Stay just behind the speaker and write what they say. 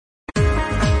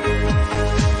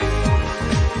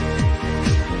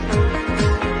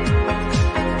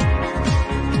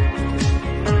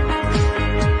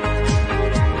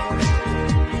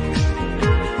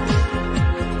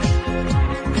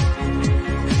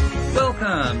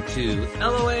welcome to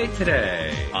LOA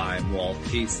Today. I'm Walt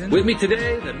Thiessen. With me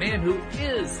today, the man who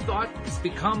is thoughts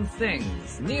become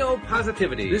things,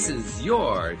 Neo-Positivity. This is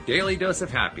your daily dose of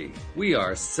happy. We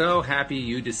are so happy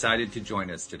you decided to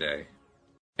join us today.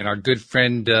 And our good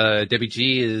friend Debbie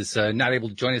G is not able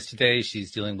to join us today.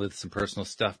 She's dealing with some personal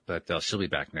stuff, but she'll be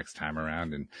back next time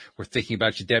around. And we're thinking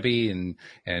about you, Debbie,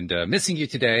 and missing you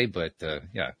today. But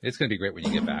yeah, it's going to be great when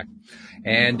you get back.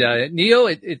 And Neo,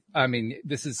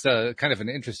 this is kind of an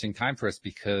interesting time for us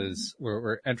because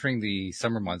we're entering the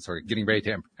summer months, or getting ready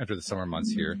to enter the summer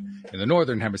months here in the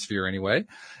northern hemisphere, anyway.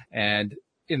 And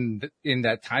in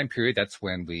that time period, that's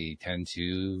when we tend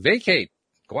to vacate.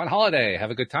 Go on holiday,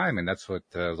 have a good time. And that's what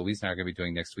Louise and I are going to be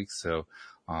doing next week. So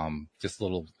just a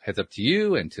little heads up to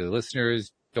you and to the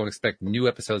listeners. Don't expect new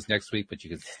episodes next week, but you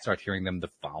can start hearing them the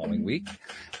following week.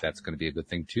 That's going to be a good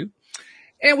thing, too.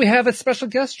 And we have a special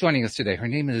guest joining us today. Her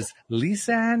name is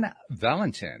Lisann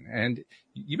Valentin. And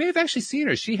you may have actually seen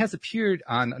her. She has appeared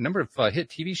on a number of hit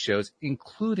TV shows,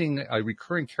 including a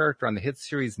recurring character on the hit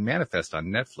series Manifest on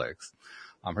Netflix.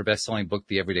 Her best-selling book,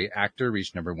 The Everyday Actor,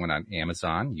 reached #1 on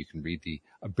Amazon. You can read the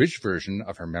abridged version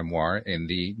of her memoir in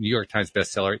the New York Times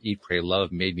bestseller, Eat, Pray,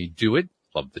 Love, Made Me Do It.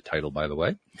 Love the title, by the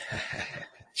way.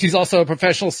 She's also a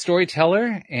professional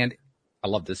storyteller, and I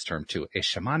love this term, too, a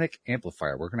shamanic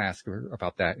amplifier. We're going to ask her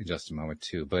about that in just a moment,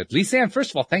 too. But Lisann, first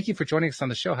of all, thank you for joining us on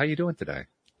the show. How are you doing today?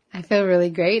 I feel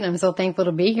really great, and I'm so thankful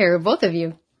to be here with both of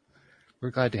you. We're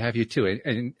glad to have you, too.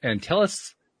 And tell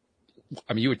us,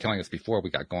 I mean, you were telling us before we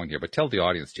got going here, but tell the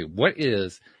audience too, what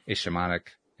is a shamanic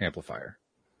amplifier?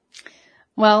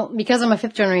 Well, because I'm a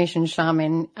fifth generation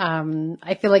shaman,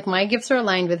 I feel like my gifts are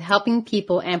aligned with helping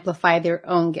people amplify their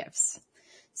own gifts.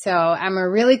 So I'm a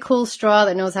really cool straw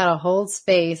that knows how to hold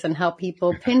space and help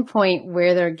people pinpoint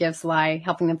where their gifts lie,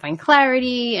 helping them find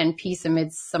clarity and peace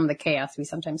amidst some of the chaos we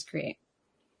sometimes create.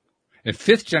 And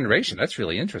fifth generation, that's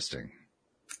really interesting.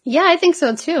 Yeah, I think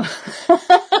so too.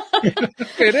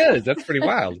 It is. That's pretty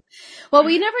wild. Well,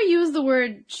 we never used the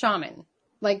word shaman.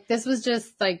 Like, this was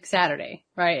just like Saturday,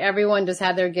 right? Everyone just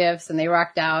had their gifts and they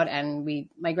rocked out, and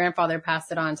my grandfather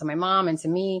passed it on to my mom and to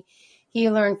me.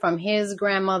 He learned from his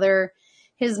grandmother.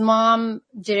 His mom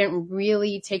didn't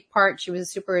really take part. She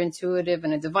was super intuitive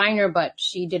and a diviner, but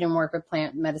she didn't work with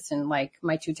plant medicine like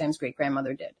my 2 times great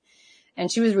grandmother did.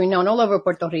 And she was renowned all over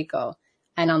Puerto Rico.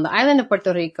 And on the island of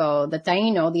Puerto Rico, the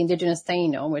Taino, the indigenous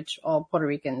Taino, which all Puerto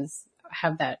Ricans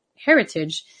have that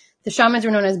heritage, the shamans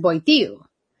were known as boitiu.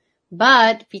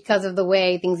 But because of the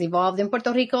way things evolved in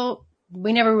Puerto Rico,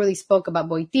 we never really spoke about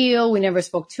boitiu. We never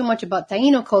spoke too much about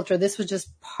Taino culture. This was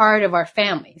just part of our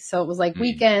family. So it was like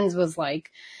weekends was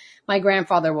like, my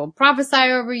grandfather will prophesy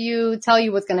over you, tell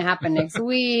you what's going to happen next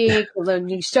week,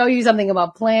 show you something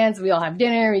about plants. We all have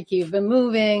dinner. We keep it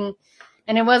moving.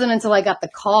 And it wasn't until I got the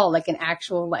call, like an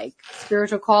actual, like,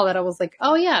 spiritual call, that I was like,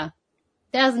 oh yeah,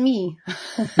 that's me.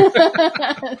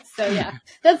 So yeah,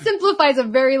 that simplifies a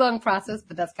very long process,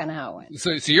 but that's kind of how it went.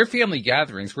 So your family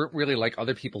gatherings weren't really like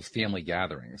other people's family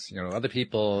gatherings. You know, other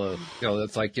people,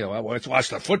 it's like, let's watch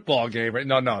the football game. Right?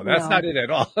 No, that's not it at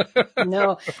all.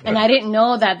 No. And I didn't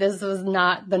know that this was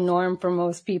not the norm for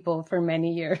most people for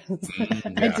many years.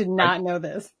 I did not know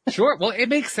this. Sure. Well, it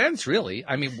makes sense, really.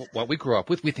 I mean, what we grew up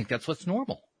with, we think that's what's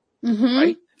normal. Mm-hmm.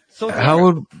 Right? So how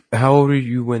old were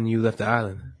you when you left the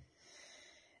island?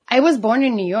 I was born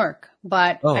in New York,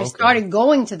 but I started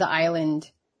going to the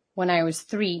island when I was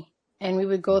 3, and we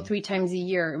would go 3 times a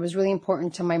year. It was really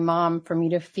important to my mom for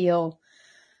me to feel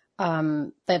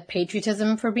that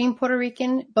patriotism for being Puerto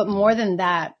Rican. But more than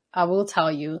that, I will tell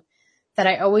you that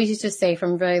I always used to say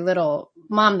from very little,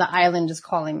 Mom, the island is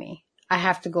calling me. I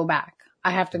have to go back.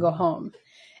 I have to go home.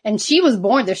 And she was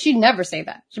born there. She'd never say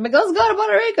that. She'd be like, let's go to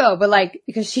Puerto Rico. But like,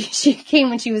 because she came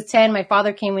when she was 10. My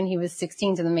father came when he was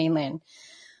 16 to the mainland.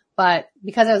 But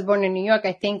because I was born in New York,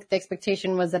 I think the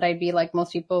expectation was that I'd be like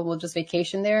most people, will just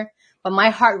vacation there. But my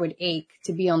heart would ache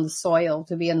to be on the soil,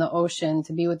 to be in the ocean,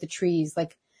 to be with the trees.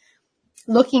 Like,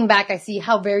 looking back, I see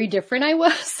how very different I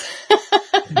was.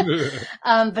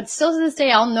 But still to this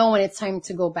day, I'll know when it's time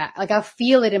to go back. Like, I'll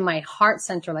feel it in my heart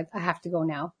center. Like, I have to go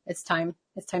now. It's time.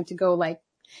 It's time to go, like,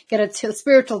 get a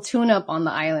spiritual tune-up on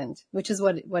the island, which is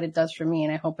what it does for me.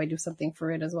 And I hope I do something for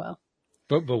it as well.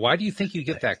 But why do you think you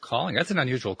get that calling? That's an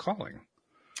unusual calling.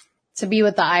 To be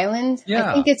with the island? Yeah.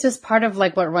 I think it's just part of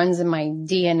like what runs in my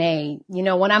DNA. You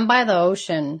know, when I'm by the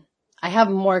ocean, I have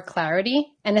more clarity.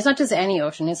 And it's not just any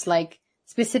ocean. It's like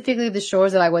specifically the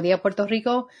shores of Aguadilla, Puerto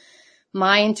Rico.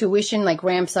 My intuition like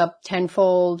ramps up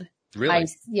tenfold. Really?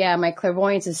 My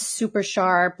clairvoyance is super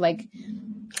sharp. Like,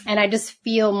 and I just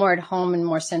feel more at home and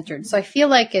more centered. So I feel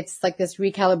like it's like this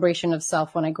recalibration of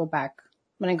self when I go back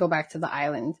when I go back to the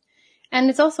island. And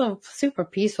it's also a super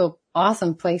peaceful,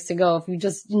 awesome place to go if you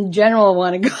just in general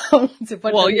want to go to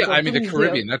Puerto Well, Rico. yeah, I mean, the Please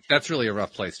Caribbean, do. that's really a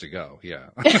rough place to go.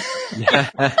 Yeah.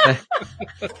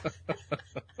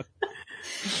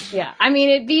 Yeah. I mean,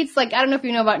 it beats like, I don't know if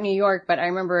you know about New York, but I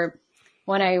remember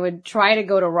when I would try to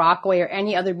go to Rockaway or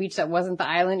any other beach that wasn't the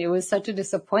island, it was such a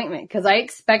disappointment because I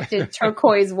expected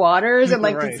turquoise waters and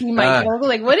like to see my toes.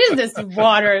 Like, what is this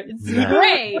water? It's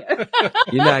gray.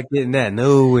 You're not getting that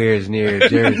nowhere near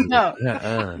Jersey. No.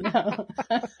 No.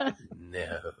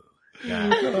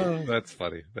 Oh, that's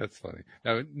funny. That's funny.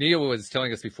 Now, Neil was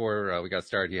telling us before we got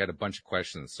started, he had a bunch of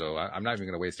questions, so I'm not even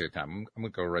going to waste your time. I'm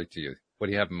going to go right to you. What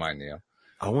do you have in mind, Neil?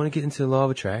 I want to get into the law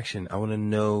of attraction. I want to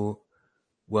know,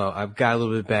 well, I've got a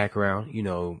little bit of background, you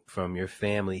know, from your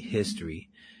family history,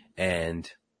 and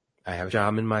I have a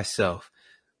shaman myself,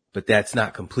 but that's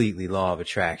not completely law of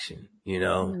attraction, you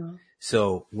know? No.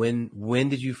 So when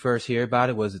did you first hear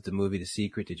about it? Was it the movie The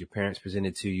Secret? Did your parents present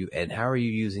it to you? And how are you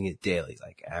using it daily?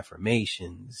 Like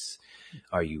affirmations?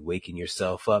 Are you waking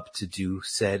yourself up to do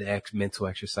said mental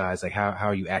exercise? Like how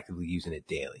are you actively using it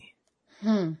daily?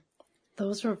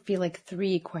 Those would be like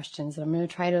 3 questions. I'm going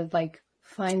to try to like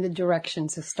find the direction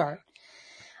to start.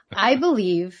 I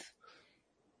believe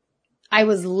I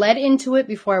was led into it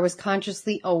before I was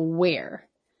consciously aware.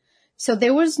 So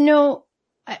there was no,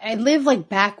 I live like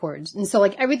backwards. And so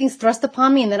like everything's thrust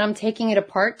upon me and then I'm taking it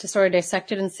apart to sort of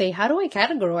dissect it and say, how do I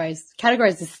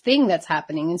categorize this thing that's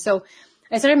happening? And so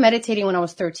I started meditating when I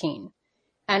was 13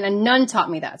 and a nun taught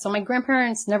me that. So my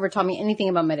grandparents never taught me anything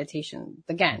about meditation.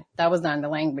 Again, that was not in the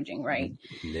languaging, right?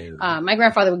 No. My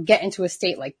grandfather would get into a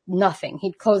state like nothing.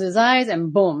 He'd close his eyes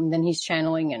and boom, then he's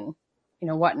channeling and, you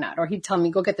know, whatnot. Or he'd tell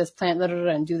me, go get this plant,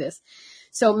 and do this.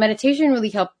 So meditation really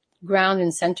helped ground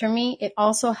and center me. It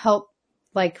also helped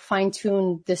like fine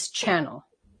tune this channel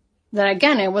that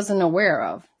again, I wasn't aware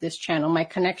of this channel, my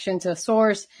connection to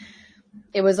source.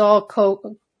 It was all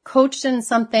coached in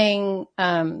something.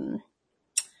 How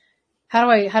do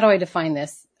I define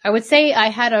this? I would say I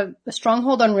had a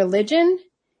stronghold on religion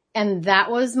and that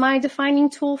was my defining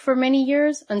tool for many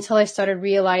years until I started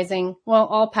realizing, well,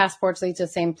 all passports lead to the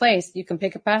same place. You can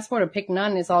pick a passport or pick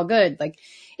none. It's all good. Like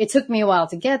it took me a while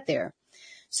to get there.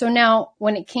 So now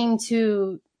when it came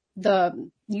to the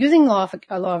using law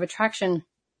of attraction,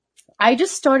 I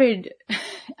just started,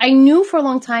 I knew for a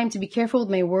long time to be careful with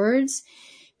my words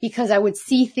because I would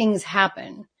see things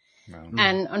happen. Wow.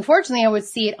 And unfortunately, I would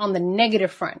see it on the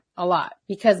negative front a lot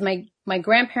because my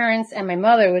grandparents and my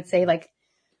mother would say like,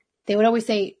 they would always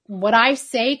say, what I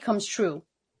say comes true.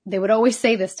 They would always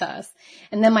say this to us.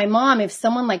 And then my mom, if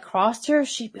someone like crossed her,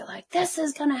 she'd be like, this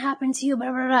is going to happen to you, blah,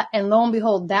 blah, blah. And lo and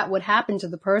behold, that would happen to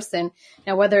the person.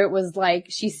 Now, whether it was like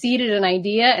she seeded an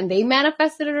idea and they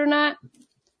manifested it or not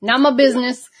my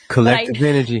business. Collective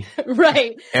energy.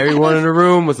 Right. Everyone in the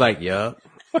room was like, yup,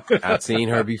 I've seen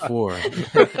her before.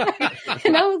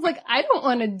 And I was like, I don't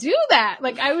want to do that.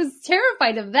 Like I was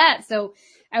terrified of that. So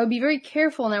I would be very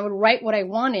careful and I would write what I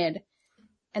wanted.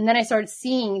 And then I started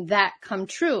seeing that come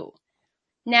true.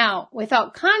 Now,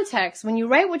 without context, when you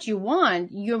write what you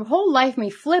want, your whole life may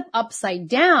flip upside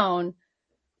down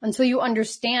until you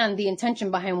understand the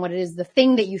intention behind what it is, the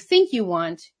thing that you think you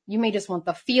want. You may just want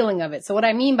the feeling of it. So what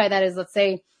I mean by that is, let's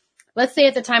say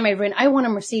at the time I've written, I want a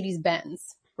Mercedes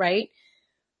Benz, right?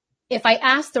 If I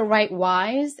asked the right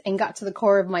whys and got to the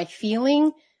core of my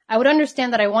feeling, I would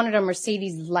understand that I wanted a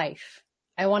Mercedes life.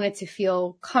 I wanted to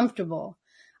feel comfortable.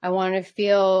 I wanted to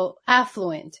feel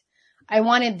affluent. I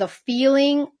wanted the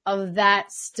feeling of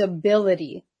that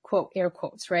stability, quote, air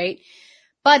quotes, right?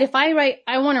 But if I write,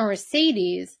 I want a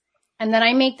Mercedes, and then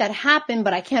I make that happen,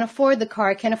 but I can't afford the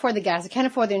car, I can't afford the gas, I can't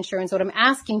afford the insurance, what I'm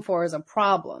asking for is a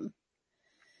problem.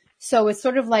 So it's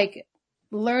sort of like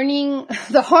learning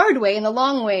the hard way and the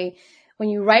long way when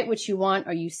you write what you want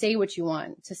or you say what you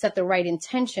want to set the right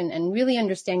intention and really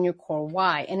understand your core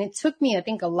why. And it took me, I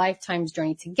think, a lifetime's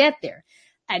journey to get there.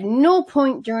 At no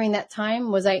point during that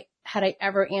time had I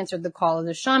ever answered the call as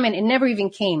a shaman. It never even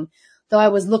came, though I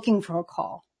was looking for a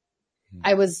call.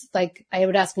 I was like, I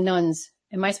would ask nuns,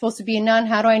 am I supposed to be a nun?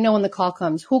 How do I know when the call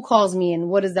comes? Who calls me and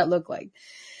what does that look like?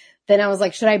 Then I was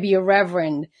like, should I be a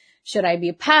reverend? Should I be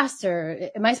a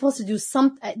pastor? Am I supposed to do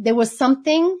something? There was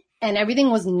something and everything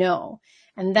was no.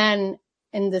 And then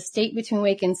in the state between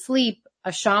wake and sleep,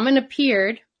 a shaman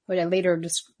appeared, what I later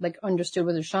just understood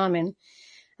was a shaman,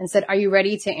 and said, are you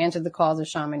ready to answer the calls of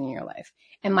shaman in your life?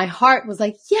 And my heart was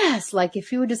like, yes. Like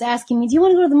if you were just asking me, do you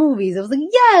want to go to the movies? I was like,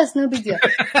 yes, no big deal.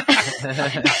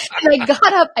 And I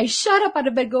got up, I shot up out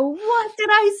of bed, go, what did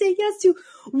I say yes to?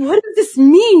 What does this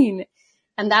mean?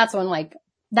 And that's when like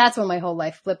That's when my whole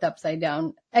life flipped upside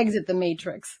down. Exit the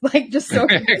matrix. Like, just so.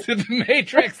 Exit the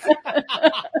matrix.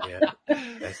 Yeah.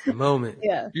 That's the moment.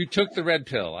 Yeah. You took the red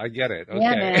pill. I get it. Okay.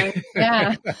 Yeah, man.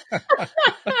 Yeah.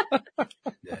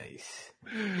 Nice.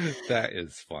 That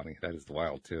is funny. That is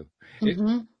wild too.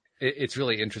 Mm-hmm. It's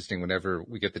really interesting whenever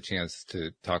we get the chance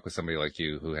to talk with somebody like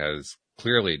you who has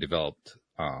clearly developed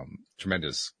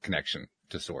tremendous connection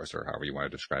to source, or however you want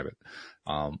to describe it.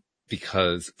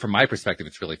 Because from my perspective,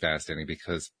 it's really fascinating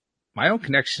because my own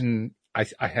connection,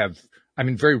 I'm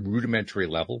in very rudimentary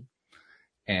level,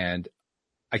 and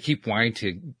I keep wanting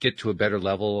to get to a better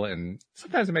level, and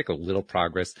sometimes I make a little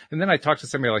progress. And then I talk to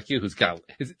somebody like you who's got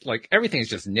like everything's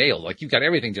just nailed. Like you've got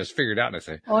everything just figured out. And I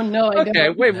say, oh no, I okay,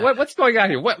 don't. wait, what's going on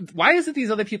here? Why is it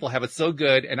these other people have it so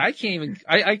good? And I can't even,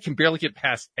 I can barely get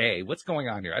past A. What's going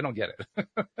on here? I don't get it.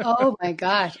 Oh my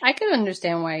gosh. I can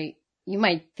understand why you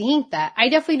might think that. I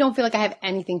definitely don't feel like I have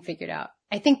anything figured out.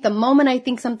 I think the moment I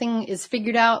think something is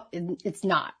figured out, it's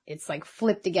not. It's like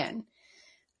flipped again.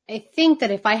 I think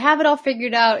that if I have it all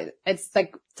figured out, it's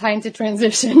like time to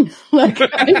transition. Like,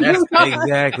 That's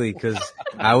exactly, because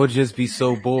I would just be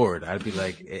so bored. I'd be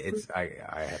like,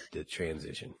 I have to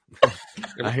transition.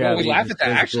 We laugh at that.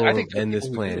 Actually, I think end this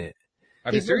planet.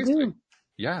 I mean, seriously. Do.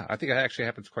 Yeah, I think that actually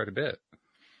happens quite a bit.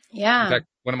 Yeah. In fact,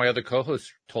 one of my other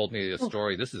co-hosts told me a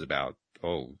story. This is about,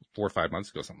 4 or 5 months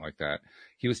ago, something like that.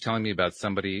 He was telling me about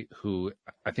somebody who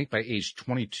I think by age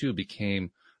 22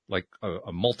 became like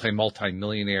a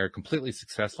multi-millionaire, completely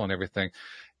successful and everything.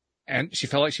 And she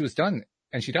felt like she was done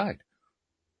and she died.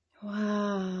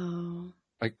 Wow.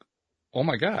 Like, oh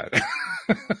my God.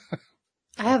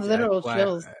 I have literal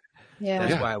chills. Yeah.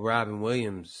 That's why Robin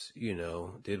Williams,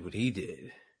 did what he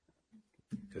did.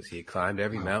 Because he had climbed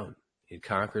every mountain. He had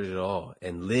conquered it all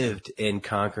and lived in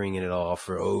conquering it all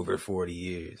for over 40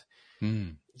 years.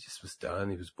 He just was done.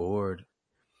 He was bored.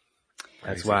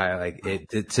 That's why, like,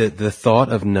 the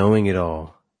thought of knowing it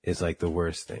all is like the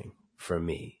worst thing for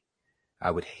me. I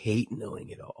would hate knowing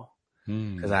it all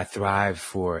because I thrive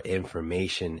for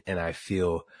information, and I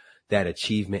feel that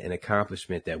achievement and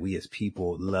accomplishment that we as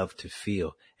people love to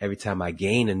feel every time I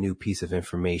gain a new piece of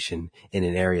information in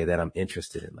an area that I'm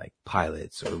interested in, like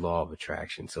pilots or law of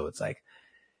attraction. So it's like,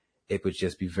 it would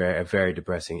just be very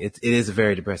depressing. It is a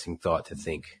very depressing thought to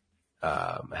think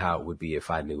how it would be if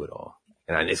I knew it all.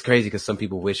 And it's crazy because some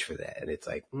people wish for that. And it's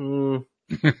like,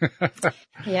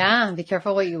 Yeah, be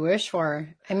careful what you wish for.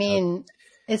 I mean,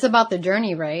 it's about the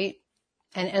journey, right?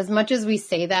 And as much as we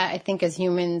say that, I think as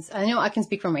humans, I know I can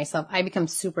speak for myself. I become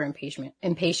super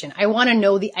impatient. I want to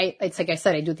know it's like I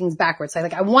said, I do things backwards. So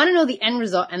I want to know the end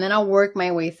result, and then I'll work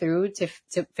my way through to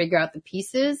figure out the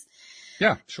pieces.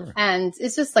 Yeah, sure. And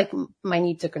it's just like my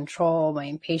need to control, my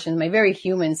impatience, my very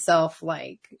human self,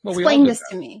 like, well, explain this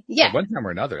to me. Yeah. At one time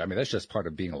or another. I mean, that's just part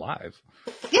of being alive.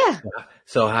 Yeah.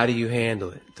 So how do you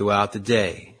handle it throughout the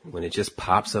day when it just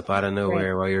pops up out of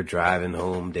nowhere while you're driving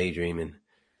home, daydreaming?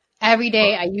 Every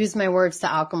day I use my words to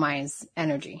alchemize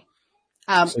energy.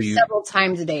 Several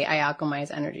times a day I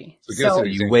alchemize energy. So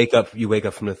you wake up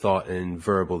from the thought and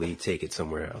verbally take it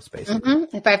somewhere else, basically.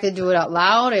 If I have to do it out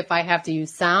loud, if I have to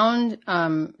use sound,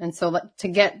 and so to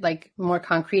get like more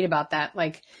concrete about that,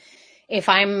 like if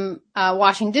I'm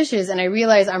washing dishes and I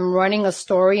realize I'm running a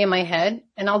story in my head,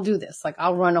 and I'll do this, like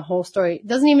I'll run a whole story. It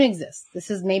doesn't even exist.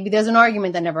 Maybe there's an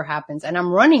argument that never happens, and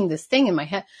I'm running this thing in my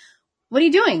head. What are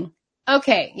you doing?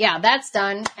 Okay, yeah, that's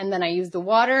done. And then I use the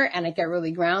water and I get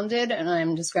really grounded, and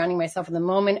I'm just grounding myself in the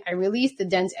moment. I release the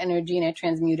dense energy and I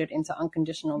transmute it into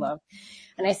unconditional love.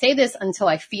 And I say this until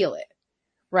I feel it,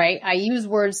 right? I use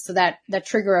words so that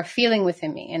trigger a feeling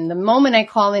within me. And the moment I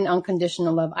call in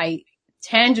unconditional love, I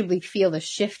tangibly feel the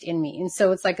shift in me. And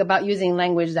so it's like about using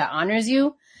language that honors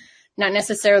you, not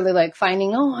necessarily like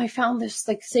finding, I found this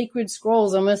like sacred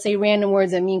scrolls. I'm going to say random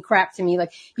words that mean crap to me.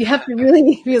 Like you have to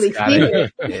really, really feel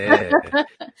it. Yeah.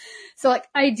 So like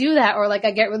I do that, or like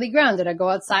I get really grounded. I go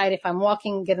outside. If I'm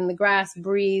walking, get in the grass,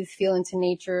 breathe, feel into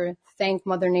nature, thank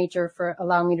Mother Nature for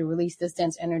allowing me to release this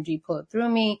dense energy, pull it through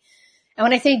me. And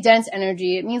when I say dense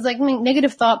energy, it means like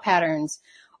negative thought patterns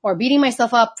or beating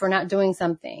myself up for not doing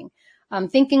something.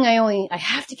 Thinking I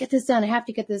have to get this done. I have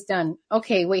to get this done.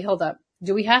 Okay, wait, hold up.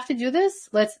 Do we have to do this?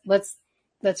 Let's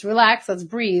relax. Let's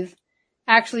breathe.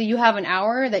 Actually, you have an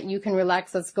hour that you can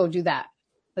relax. Let's go do that.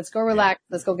 Let's go relax.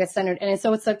 Let's go get centered. And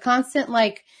so it's a constant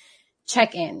like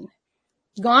check in.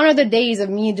 Gone are the days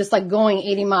of me just like going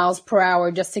 80 miles per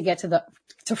hour just to get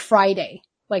to Friday.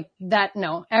 Like that.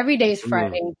 No, every day is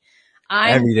Friday.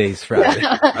 Every day's Friday.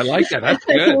 I like that. That's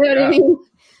good. You know what I mean?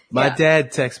 My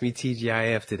dad texts me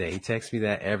TGIF today. He texts me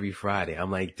that every Friday.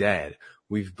 I'm like, Dad,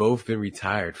 we've both been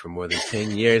retired for more than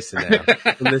 10 years now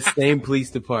from the same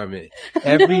police department.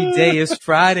 Every day is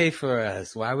Friday for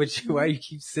us. Why you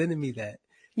keep sending me that?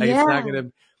 Like, yeah. it's not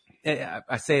going to,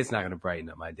 I say it's not going to brighten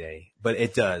up my day, but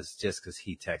it does just because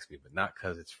he texts me, but not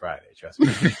because it's Friday. Trust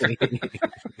me.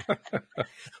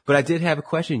 But I did have a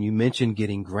question. You mentioned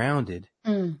getting grounded.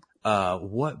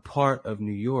 What part of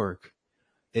New York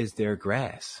is there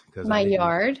grass? My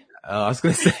yard. I was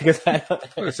going to say, because I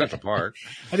don't. Central Park.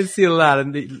 I didn't see a lot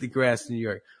of the grass in New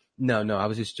York. No, I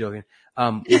was just joking.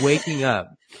 Waking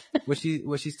up. What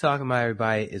she's talking about,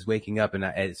 everybody, is waking up. And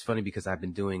it's funny because I've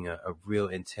been doing a real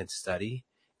intense study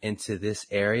into this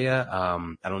area.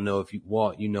 I don't know if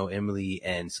Walt, Emily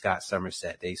and Scott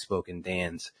Somerset. They spoke in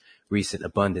Dan's recent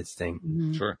abundance thing.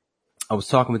 Mm-hmm. Sure. I was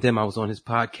talking with them. I was on his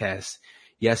podcast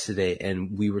yesterday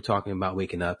and we were talking about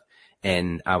waking up.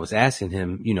 And I was asking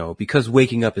him, because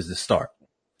waking up is the start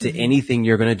to anything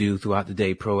you're going to do throughout the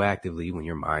day proactively when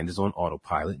your mind is on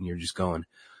autopilot and you're just going,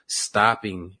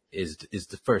 stopping is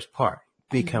the first part,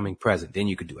 becoming present. Then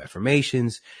you could do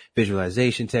affirmations,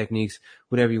 visualization techniques,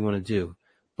 whatever you want to do.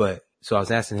 But so I was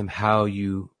asking him how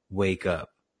you wake up,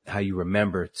 how you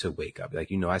remember to wake up.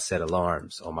 Like, I set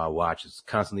alarms on my watch. It's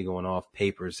constantly going off,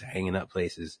 papers hanging up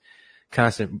places,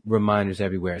 constant reminders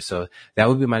everywhere. So that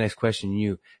would be my next question to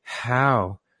you.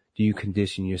 How do you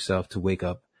condition yourself to wake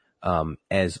up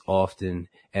as often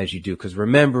as you do? Because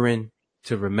remember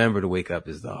to wake up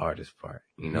is the hardest part,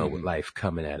 with life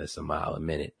coming at us a mile a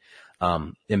minute.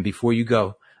 And before you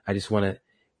go, I just want to,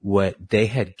 what they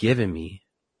had given me,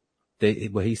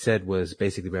 what he said was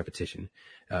basically repetition,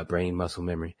 brain muscle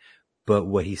memory. But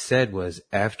what he said was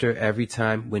after every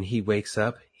time when he wakes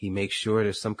up, he makes sure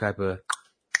there's some type of,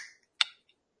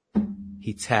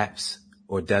 he taps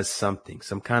or does something,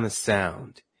 some kind of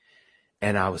sound.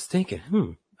 And I was thinking,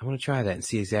 I want to try that and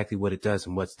see exactly what it does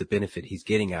and what's the benefit he's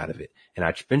getting out of it. And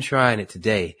I've been trying it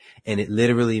today and it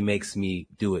literally makes me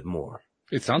do it more.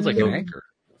 It sounds like an anchor.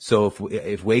 So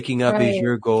if waking up is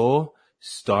your goal,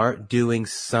 start doing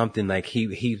something like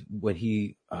what did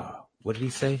he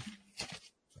say?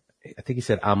 I think he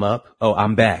said, I'm up. Oh,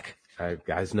 I'm back. I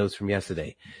got his notes from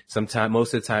yesterday.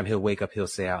 Most of the time he'll wake up, he'll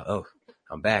say, oh,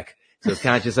 I'm back. So it's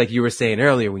kind of just like you were saying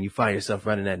earlier when you find yourself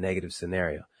running that negative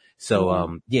scenario.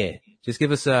 So, just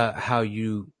give us how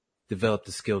you develop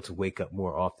the skill to wake up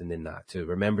more often than not, to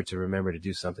remember to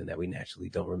do something that we naturally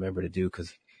don't remember to do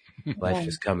because life's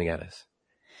just coming at us.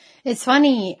 It's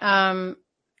funny.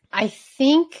 I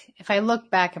think if I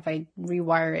look back, if I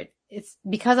rewire it, it's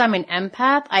because I'm an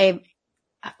empath. I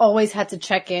always had to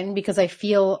check in because I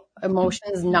feel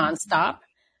emotions nonstop,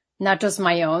 not just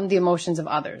my own, the emotions of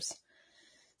others.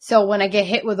 So when I get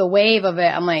hit with a wave of it,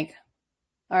 I'm like,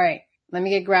 all right, let me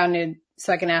get grounded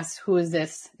so I can ask, who is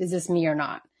this? Is this me or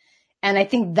not? And I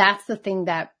think that's the thing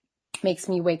that makes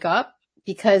me wake up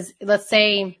because let's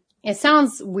say, it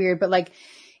sounds weird, but like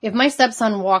if my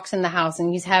stepson walks in the house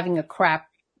and he's having a crap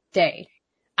day,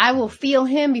 I will feel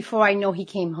him before I know he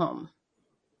came home.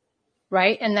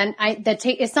 Right. And then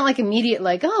it's not like immediate,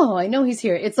 like, oh, I know he's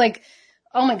here. It's like,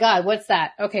 oh my God, what's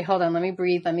that? Okay, hold on. Let me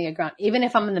breathe. Let me get grounded. Even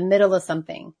if I'm in the middle of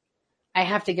something, I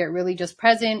have to get really just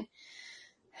present.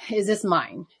 Is this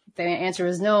mine? If the answer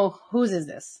is no, whose is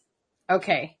this?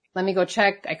 Okay, let me go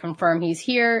check. I confirm he's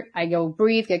here. I go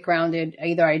breathe, get grounded.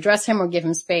 Either I address him or give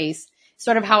him space.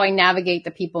 Sort of how I navigate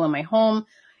the people in my home.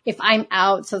 If I'm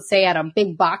out, so say at a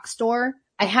big box store,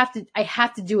 I have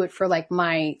to do it for like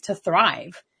to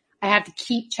thrive. I have to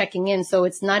keep checking in. So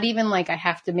it's not even like I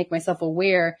have to make myself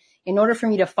aware. In order for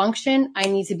me to function, I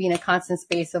need to be in a constant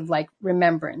space of like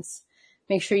remembrance.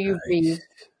 Make sure you breathe.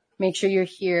 Make sure you're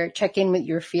here. Check in with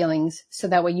your feelings so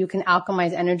that way you can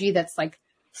alchemize energy that's like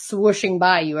swooshing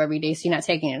by you every day so you're not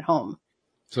taking it home.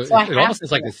 So it almost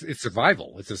is like it's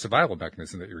survival. It's a survival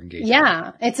mechanism that you're engaged in.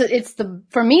 Yeah.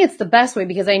 For me, it's the best way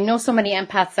because I know so many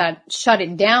empaths that shut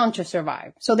it down to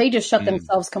survive. So they just shut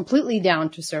themselves completely down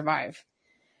to survive.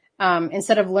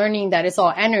 Instead of learning that it's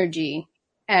all energy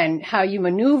and how you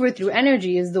maneuver through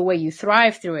energy is the way you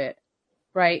thrive through it.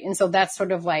 Right. And so that's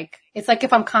sort of like, it's like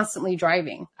if I'm constantly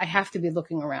driving, I have to be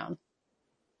looking around.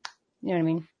 You know what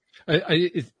I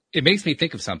mean? It makes me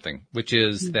think of something, which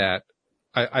is that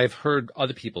I've heard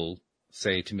other people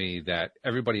say to me that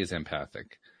everybody is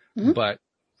empathic, but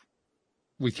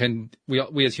we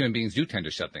as human beings do tend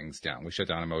to shut things down. We shut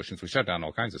down emotions. We shut down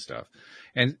all kinds of stuff.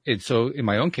 And so in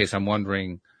my own case, I'm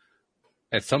wondering,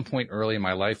 at some point early in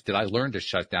my life, did I learn to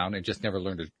shut down and just never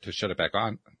learn to shut it back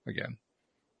on again?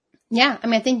 Yeah. I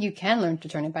mean, I think you can learn to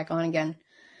turn it back on again.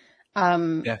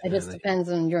 It just depends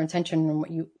on your intention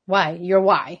and your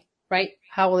why, right?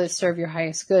 How will it serve your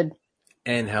highest good?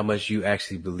 And how much you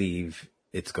actually believe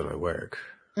it's going to work.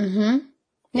 Mm-hmm.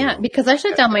 Yeah, because I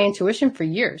shut down my intuition for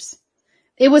years.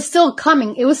 It was still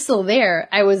coming. It was still there.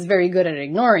 I was very good at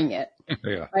ignoring it.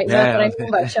 Yeah. Right. That's what I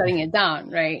mean by shutting it down.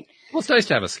 Right. Well, it's nice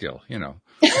to have a skill, you know.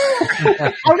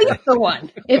 At least the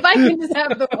one. If I can just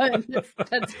have the one,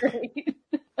 that's great.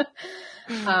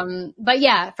 But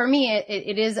yeah, for me,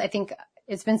 it is, I think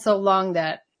it's been so long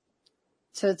that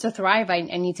to thrive, I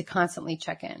need to constantly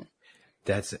check in.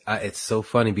 That's, it's so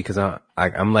funny because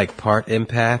I'm like part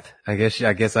empath. I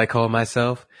guess I call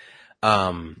myself.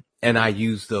 And I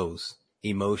use those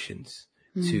emotions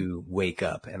to wake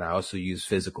up. And I also use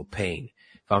physical pain.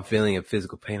 If I'm feeling a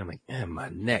physical pain, I'm like, man, my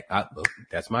neck,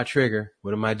 that's my trigger.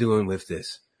 What am I doing with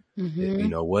this? You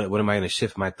know, what am I going to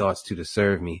shift my thoughts to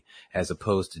serve me as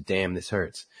opposed to, damn, this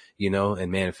hurts, you know,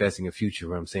 and manifesting a future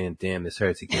where I'm saying, damn, this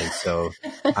hurts again. So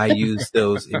I use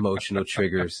those emotional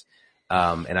triggers.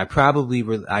 And I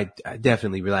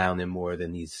definitely rely on them more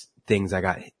than these things I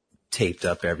got taped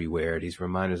up everywhere. These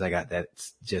reminders I got that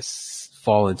just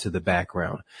fall into the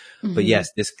background. But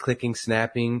yes, this clicking,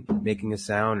 snapping, making a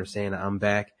sound or saying I'm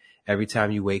back every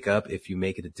time you wake up. If you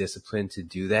make it a discipline to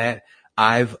do that,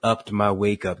 I've upped my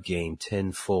wake up game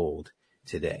tenfold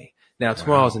today. Now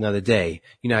tomorrow's another day.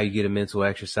 You know how you get a mental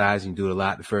exercise and you do it a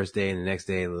lot the first day and the next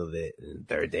day a little bit and the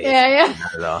third day. Yeah.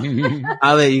 Not at all.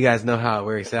 I'll let you guys know how it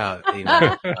works out, you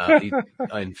know,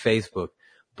 on Facebook,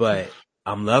 but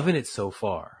I'm loving it so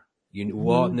far.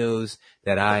 Walt knows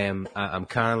that I'm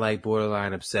kind of like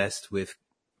borderline obsessed with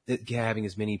having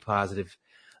as many positive,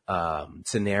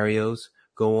 scenarios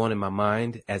go on in my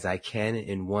mind as I can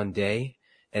in one day.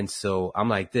 And so I'm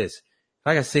like this. If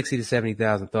I got 60 to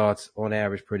 70,000 thoughts on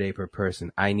average per day per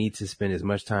person, I need to spend as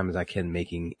much time as I can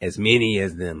making as many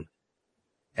as them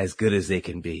as good as they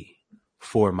can be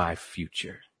for my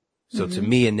future. So to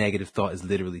me, a negative thought is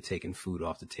literally taking food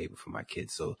off the table for my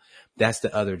kids. So that's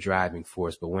the other driving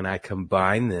force. But when I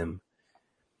combine them,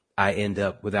 I end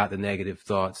up without the negative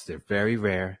thoughts. They're very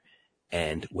rare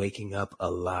and waking up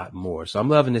a lot more. So I'm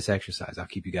loving this exercise. I'll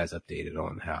keep you guys updated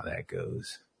on how that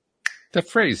goes. The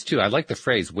phrase too. I like the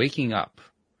phrase "waking up."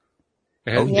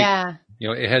 Yeah. You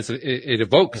know, it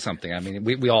evokes something. I mean,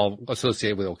 we all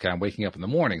associate with, okay, I'm waking up in the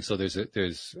morning. So there's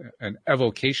an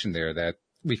evocation there that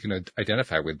we can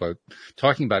identify with. But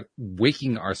talking about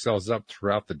waking ourselves up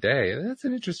throughout the day, that's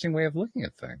an interesting way of looking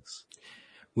at things.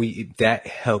 That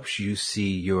helps you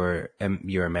see your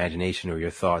imagination or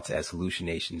your thoughts as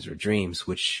hallucinations or dreams,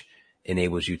 which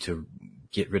enables you to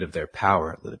get rid of their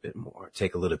power a little bit more,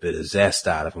 take a little bit of zest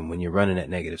out of them when you're running that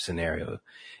negative scenario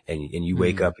and you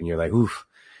wake up and you're like, oof,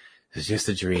 it's just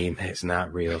a dream. It's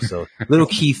not real. So little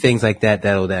key things like that,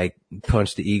 that'll like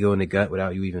punch the ego in the gut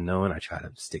without you even knowing. I try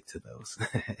to stick to those.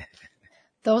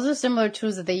 Those are similar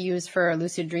tools that they use for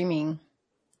lucid dreaming.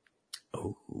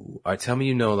 Oh, tell me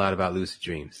you know a lot about lucid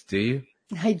dreams. Do you?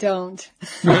 I don't.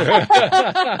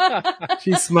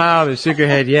 She smiled and shook her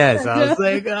head. Yes. I was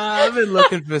like, I've been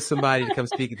looking for somebody to come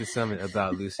speak at the summit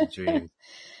about lucid dreams.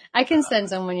 I can send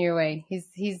someone your way.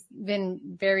 He's been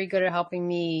very good at helping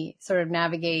me sort of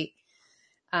navigate,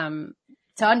 to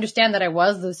understand that I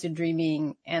was lucid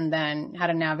dreaming and then how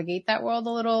to navigate that world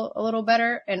a little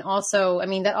better. And also, I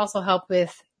mean, that also helped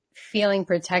with feeling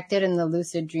protected in the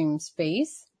lucid dream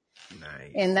space.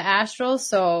 Nice. In the astral.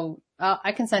 So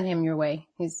I can send him your way.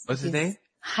 What's his name?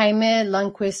 Jaime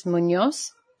Lundquist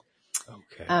Munoz.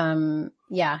 Okay.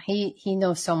 Yeah, he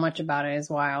knows so much about it. It's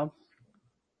wild.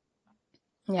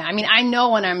 Yeah. I mean, I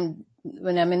know when I'm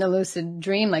in a lucid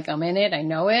dream, like I'm in it, I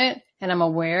know it and I'm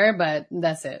aware, but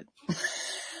that's it.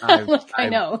 I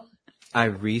know. I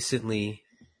recently,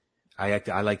 I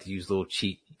like to use little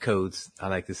cheat codes. I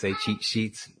like to say cheat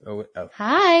sheets. Oh.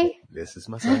 Hi. This is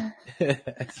my son.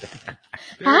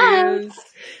 Hi.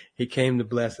 He came to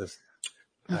bless us.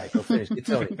 All right, go finish. Get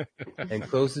Tony. And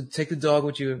take the dog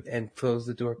with you and close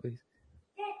the door, please.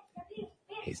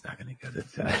 He's not going to go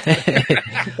this time.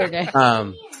 Okay.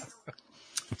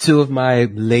 Two of my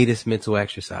latest mental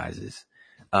exercises.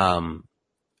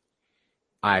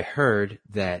 I heard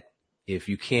that if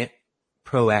you can't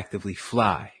proactively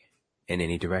fly in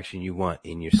any direction you want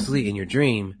in your sleep, in your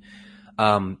dream,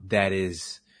 that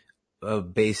is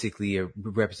basically a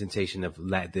representation of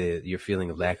your feeling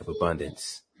of lack of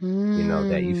abundance, you know,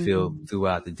 that you feel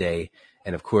throughout the day.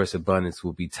 And of course, abundance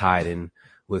will be tied in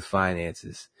with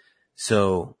finances.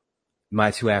 So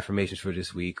my two affirmations for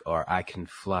this week are I can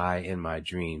fly in my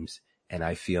dreams and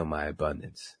I feel my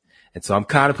abundance. And so I'm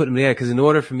kind of putting them together because in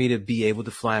order for me to be able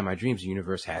to fly in my dreams, the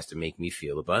universe has to make me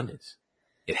feel abundance.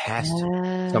 It has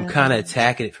to. So I'm kind of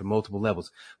attacking it from multiple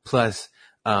levels. Plus,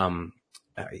 you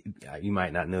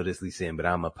might not know this, Lisann, but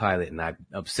I'm a pilot and I'm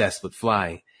obsessed with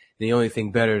flying. The only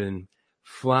thing better than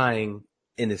flying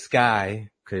in the sky,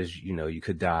 because, you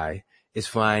could die, is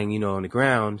flying, on the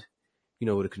ground,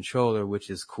 with a controller, which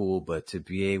is cool. But to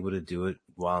be able to do it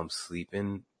while I'm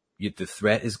sleeping, the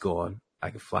threat is gone. I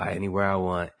can fly anywhere I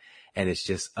want. And it's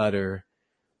just utter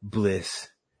bliss,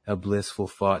 a blissful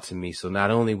thought to me. So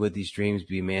not only would these dreams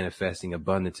be manifesting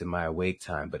abundance in my awake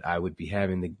time, but I would be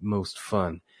having the most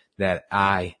fun that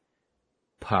I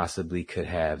possibly could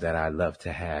have, that I love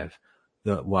to have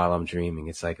while I'm dreaming.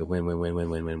 It's like a win, win, win, win,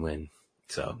 win, win, win.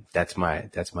 So that's my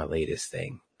latest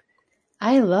thing.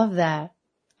 I love that.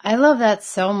 I love that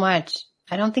so much.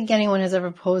 I don't think anyone has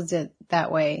ever posed it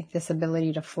that way, this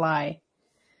ability to fly.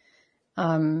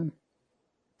 When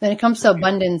it comes to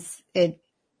abundance,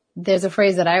 there's a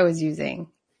phrase that I was using.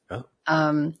 Oh.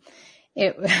 I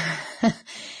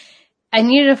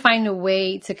needed to find a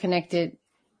way to connect it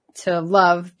to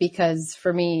love, because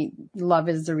for me, love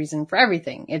is the reason for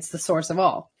everything. It's the source of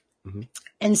all. Mm-hmm.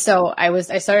 And so I was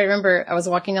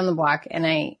walking down the block, and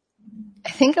I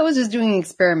think I was just doing an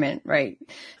experiment, right?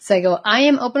 So I go, I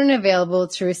am open and available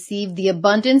to receive the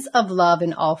abundance of love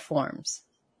in all forms,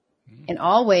 in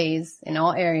all ways, in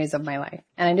all areas of my life.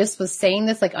 And I just was saying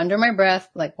this like under my breath,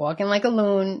 like walking like a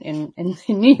loon in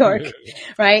New York,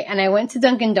 right? And I went to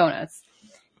Dunkin' Donuts.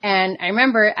 And I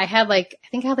remember I had like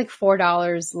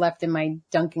 $4 left in my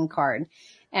Dunkin' card.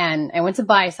 And I went to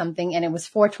buy something, and it was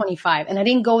 $4.25. And I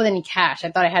didn't go with any cash.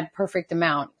 I thought I had perfect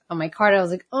amount on my card. I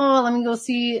was like, oh, let me go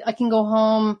see. I can go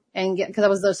home and get, because I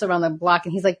was just around the block.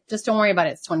 And he's like, just don't worry about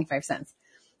it. It's 25 cents.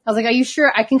 I was like, are you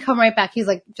sure? I can come right back. He's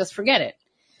like, just forget it.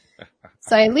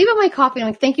 So I leave out my coffee. I'm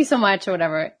like, thank you so much, or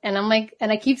whatever. And I'm like,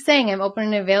 and I keep saying I'm open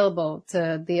and available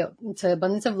to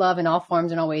abundance of love in all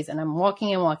forms and all ways. And I'm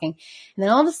walking and walking. And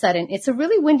then all of a sudden, it's a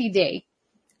really windy day.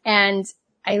 And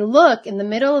I look in the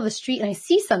middle of the street, and I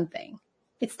see something.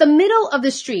 It's the middle of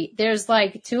the street. There's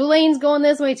like 2 lanes going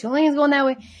this way, 2 lanes going that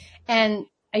way. And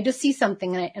I just see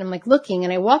something, and I'm like looking,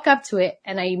 and I walk up to it,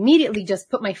 and I immediately just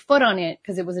put my foot on it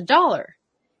because it was $1. And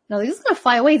I was like, this is going to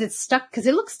fly away. It's stuck, because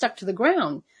it looks stuck to the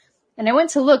ground. And I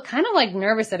went to look, kind of like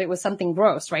nervous that it was something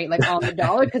gross, right? Like on the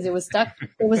dollar, because it was stuck.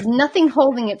 There was nothing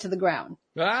holding it to the ground.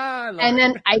 And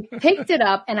then I picked it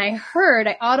up, and I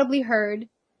audibly heard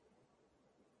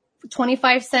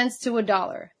 25 cents to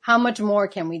 $1. How much more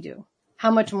can we do? How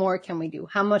much more can we do?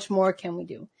 How much more can we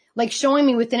do? Like showing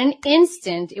me within an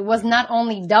instant, it was not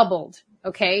only doubled.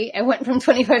 Okay. I went from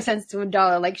 25 cents to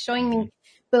 $1, like showing me,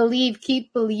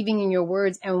 keep believing in your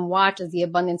words, and watch as the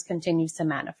abundance continues to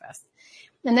manifest.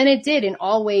 And then it did, in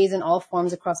all ways, in all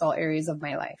forms, across all areas of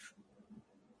my life.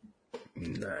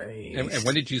 Nice. And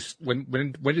when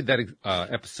did that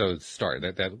episode start?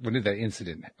 When did that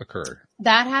incident occur?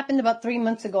 That happened about 3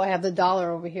 months ago. I have the $1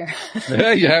 over here.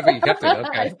 You have it. You kept it.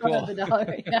 Okay, I still have the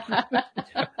 $1.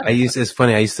 Yeah. It's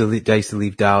funny. I used to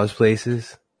leave dollars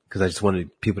places because I just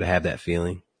wanted people to have that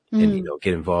feeling and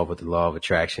get involved with the law of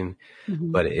attraction.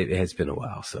 Mm-hmm. But it has been a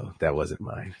while, so that wasn't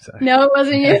mine. Sorry. No, it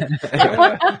wasn't you.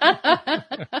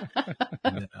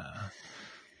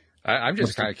 I'm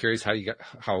just kind of curious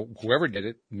how whoever did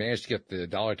it managed to get the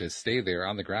 $1 to stay there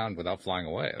on the ground without flying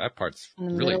away. That part's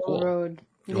really cool. Road.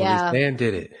 Yeah. This man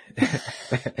did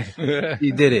it.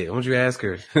 He did it. Why don't you ask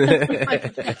her?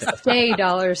 Stay,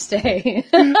 $1, stay.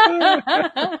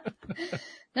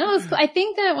 No, I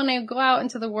think that when I go out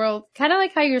into the world, kind of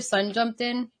like how your son jumped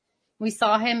in, we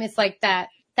saw him. It's like that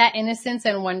innocence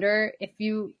and wonder. If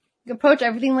you approach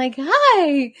everything like,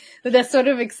 hi, with that sort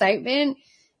of excitement,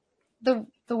 the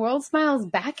world smiles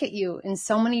back at you in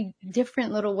so many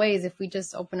different little ways if we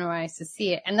just open our eyes to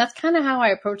see it. And that's kind of how I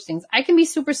approach things. I can be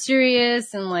super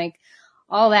serious and like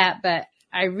all that, but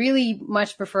I really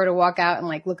much prefer to walk out and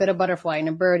like look at a butterfly and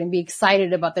a bird and be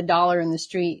excited about the $1 in the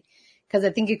street, because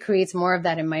I think it creates more of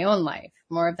that in my own life,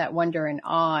 more of that wonder and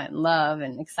awe and love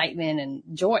and excitement and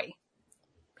joy.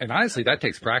 And honestly, that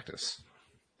takes practice.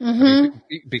 Mm-hmm. I mean,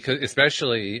 because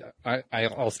especially,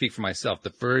 I'll speak for myself. The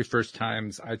very first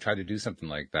times I tried to do something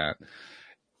like that,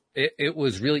 it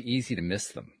was really easy to miss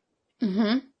them.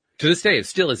 Mm-hmm. To this day, it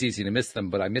still is easy to miss them,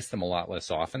 but I miss them a lot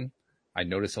less often. I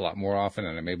notice a lot more often,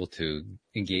 and I'm able to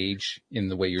engage in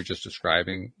the way you're just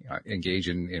describing, engage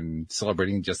in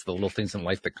celebrating just the little things in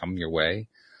life that come your way.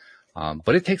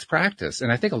 But it takes practice.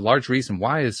 And I think a large reason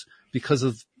why is because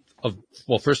of,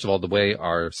 well, first of all, the way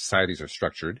our societies are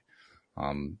structured.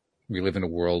 We live in a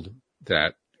world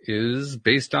that is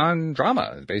based on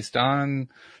drama, based on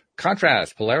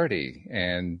contrast, polarity,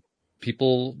 and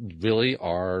people really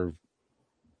are,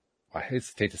 I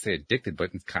hesitate to say addicted,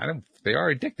 but it's they are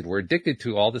addicted. We're addicted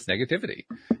to all this negativity.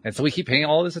 And so we keep paying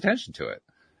all this attention to it,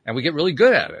 and we get really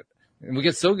good at it. And we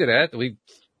get so good at it that we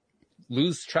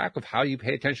lose track of how you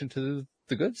pay attention to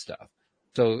the good stuff.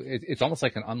 So it's almost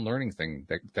like an unlearning thing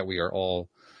that we are all,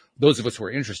 those of us who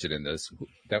are interested in this,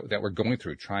 that we're going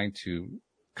through, trying to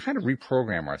kind of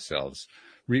reprogram ourselves,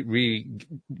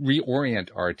 reorient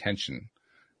our attention.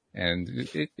 And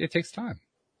it takes time.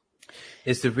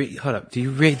 It's hold up. Do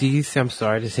you I'm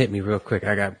sorry, this hit me real quick.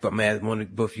 I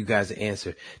want both you guys to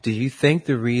answer. Do you think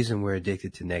the reason we're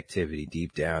addicted to negativity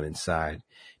deep down inside,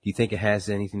 do you think it has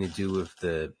anything to do with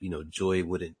the, joy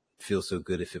wouldn't feel so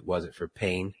good if it wasn't for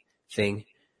pain thing?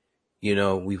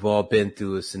 We've all been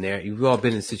through a scenario. We've all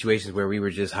been in situations where we were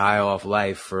just high off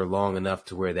life for long enough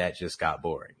to where that just got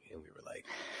boring. And we were like,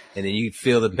 and then you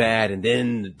feel the bad, and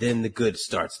then the good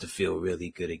starts to feel really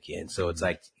good again. So it's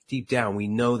like deep down, we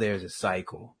know there's a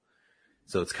cycle.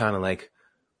 So it's kind of like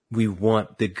we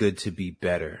want the good to be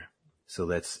better. So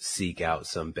let's seek out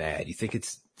some bad. You think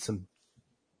it's some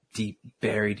deep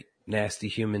buried, nasty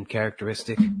human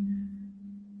characteristic? Do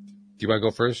you want to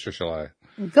go first, or shall I?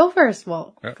 Go first,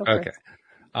 Walt. Go okay.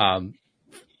 First.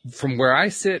 From where I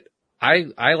sit,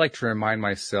 I like to remind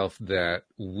myself that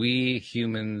we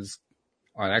humans,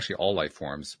 and actually all life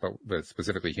forms, but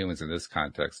specifically humans in this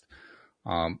context,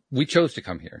 we chose to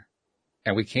come here.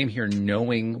 And we came here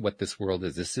knowing what this world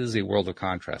is. This is a world of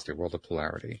contrast, a world of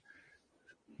polarity.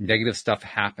 Negative stuff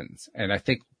happens. And I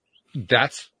think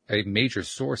that's a major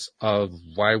source of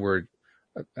why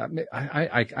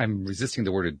I'm resisting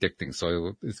the word addicting,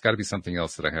 so it's got to be something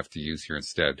else that I have to use here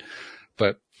instead.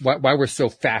 But why we're so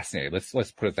fascinated,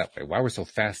 let's put it that way, why we're so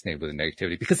fascinated with the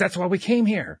negativity, because that's why we came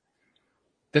here.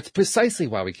 That's precisely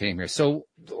why we came here. So,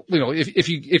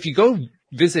 if you go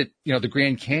visit, the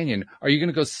Grand Canyon, are you going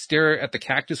to go stare at the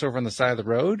cactus over on the side of the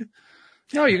road?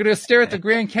 No, you're going to stare at the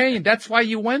Grand Canyon. That's why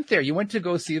you went there. You went to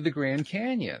go see the Grand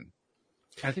Canyon.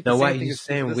 I think. Now, why are you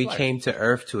saying we came to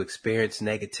Earth to experience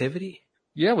negativity?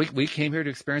 Yeah, we came here to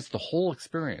experience the whole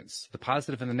experience, the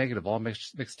positive and the negative all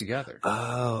mixed together.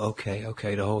 Oh, okay.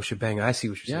 The whole shebang. I see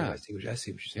what you're saying. I see what you're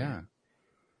saying. Yeah.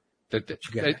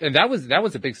 And that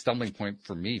was a big stumbling point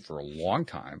for me for a long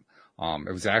time.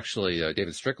 It was actually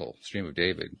David Strickle, Stream of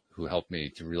David, who helped me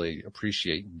to really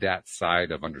appreciate that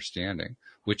side of understanding,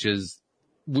 which is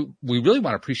we really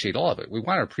want to appreciate all of it. We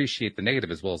want to appreciate the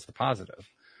negative as well as the positive.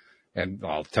 And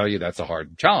I'll tell you, that's a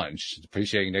hard challenge.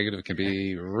 Appreciating negative can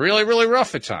be really, really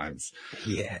rough at times.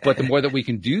 Yeah. But the more that we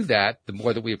can do that, the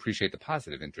more that we appreciate the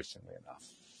positive, interestingly enough.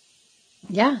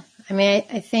 Yeah. I mean,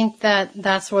 I think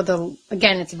that's where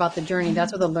it's about the journey.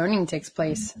 That's where the learning takes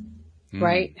place,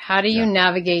 right? How do you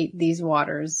navigate these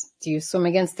waters? Do you swim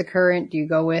against the current? Do you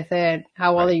go with it?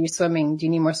 How well are you swimming? Do you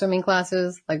need more swimming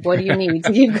classes? Like, what do you need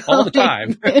to keep going? All the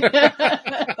time.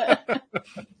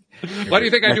 Why do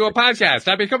you think I do a podcast?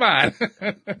 I mean, come on.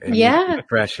 Yeah.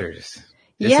 Pressures.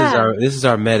 This is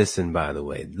our medicine, by the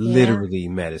way. Literally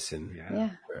medicine. Yeah.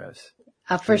 For us.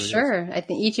 For sure. I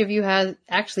think each of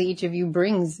you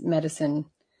brings medicine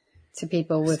to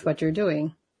people with what you're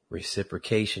doing.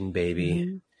 Reciprocation,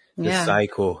 baby.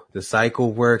 Mm-hmm. The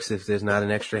cycle works if there's not an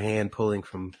extra hand pulling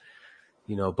from,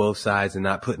 both sides and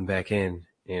not putting back in,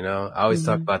 I always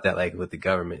talk about that, like with the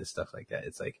government and stuff like that.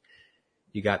 It's like,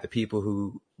 you got the people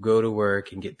who go to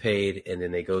work and get paid, and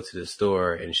then they go to the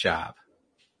store and shop.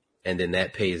 And then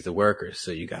that pays the workers.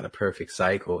 So you got a perfect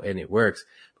cycle and it works.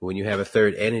 But when you have a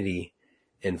third entity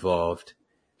involved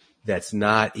that's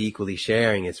not equally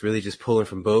sharing, it's really just pulling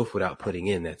from both without putting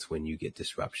in. That's when you get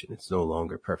disruption. It's no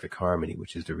longer perfect harmony,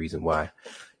 which is the reason why,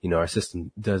 our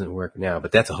system doesn't work now.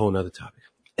 But that's a whole nother topic.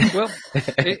 Well,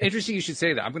 interesting you should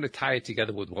say that. I'm going to tie it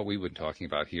together with what we've been talking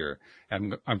about here.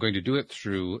 And I'm going to do it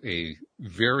through a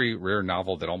very rare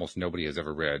novel that almost nobody has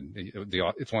ever read.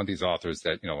 It's one of these authors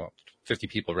that, 50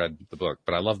 people read the book,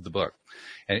 but I love the book.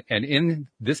 And in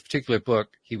this particular book,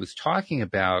 he was talking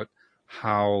about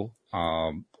how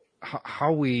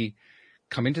we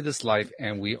come into this life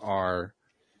and we are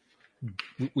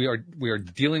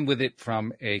dealing with it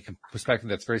from a perspective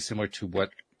that's very similar to what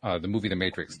the movie The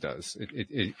Matrix does.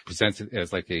 It presents it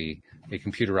as like a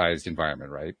computerized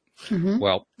environment, right? Mm-hmm.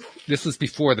 Well, this was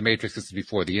before The Matrix. This is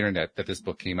before the internet that this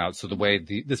book came out. So the way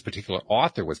this particular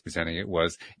author was presenting it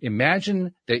was,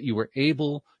 imagine that you were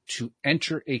able to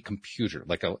enter a computer,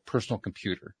 like a personal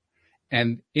computer,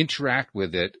 and interact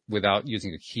with it without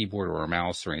using a keyboard or a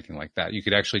mouse or anything like that. You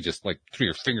could actually just, like, through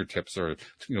your fingertips or,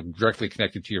 directly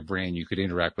connected to your brain, you could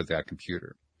interact with that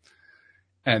computer.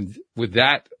 And with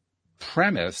that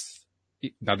premise,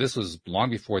 now this was long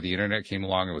before the internet came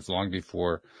along. It was long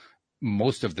before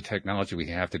most of the technology we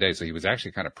have today. So he was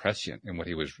actually kind of prescient in what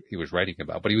he was writing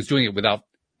about, but he was doing it without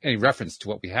any reference to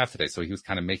what we have today. So he was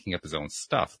kind of making up his own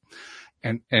stuff.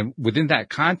 And within that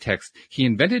context, he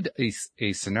invented a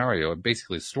scenario,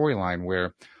 basically a storyline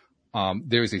where,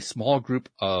 there is a small group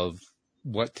of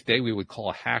what today we would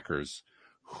call hackers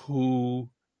who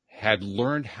had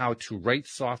learned how to write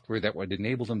software that would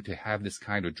enable them to have this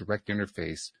kind of direct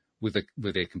interface with a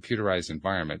computerized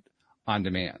environment on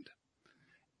demand.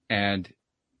 And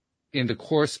in the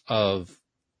course of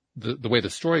the way the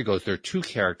story goes, there are two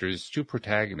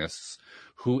protagonists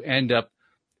who end up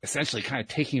essentially kind of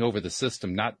taking over the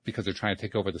system, not because they're trying to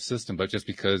take over the system, but just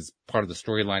because part of the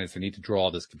storyline is they need to draw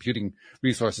all this computing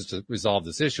resources to resolve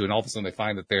this issue. And all of a sudden they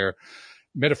find that they're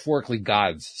metaphorically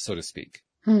gods, so to speak.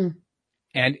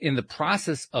 And in the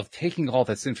process of taking all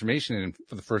this information in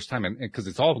for the first time, and because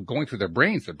it's all going through their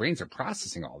brains are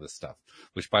processing all this stuff,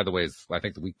 which, by the way, is, I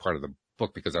think, the weak part of the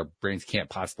book, because our brains can't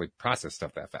possibly process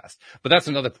stuff that fast. But that's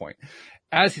another point.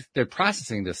 As they're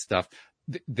processing this stuff,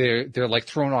 they're like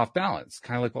thrown off balance,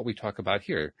 kind of like what we talk about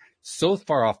here. So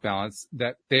far off balance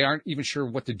that they aren't even sure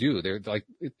what to do. They're like,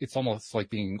 it's almost like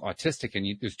being autistic, and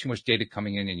there's too much data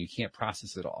coming in and you can't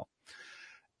process it all.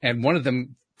 And one of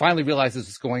them finally realizes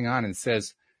what's going on and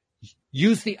says,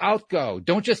 use the outgo.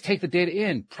 Don't just take the data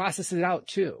in, process it out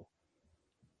too.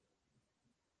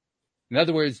 In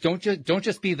other words, don't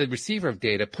just be the receiver of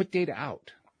data, put data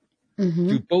out.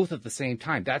 Do both at the same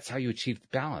time. That's how you achieve the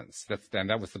balance. And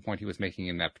that was the point he was making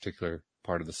in that particular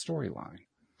part of the storyline.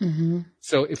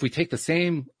 So if we take the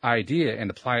same idea and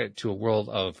apply it to a world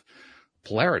of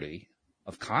polarity,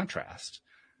 of contrast,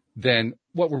 then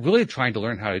what we're really trying to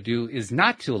learn how to do is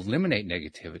not to eliminate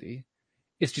negativity.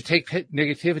 It's to take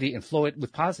negativity and flow it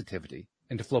with positivity,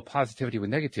 and to flow positivity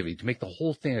with negativity, to make the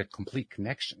whole thing a complete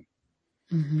connection.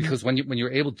 Because when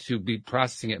you're able to be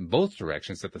processing it in both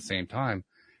directions at the same time,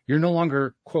 you're no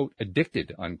longer, quote,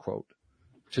 addicted, unquote,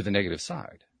 to the negative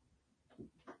side.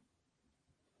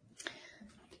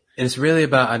 And it's really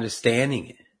about understanding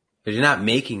it. But you're not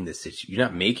making this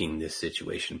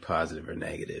situation positive or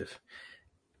negative.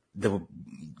 The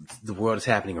world is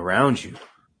happening around you.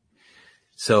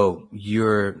 So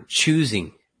you're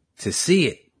choosing to see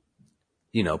it,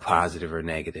 positive or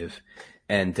negative.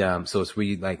 And so it's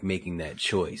really like making that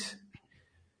choice.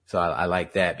 So I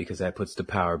like that, because that puts the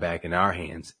power back in our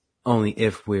hands, only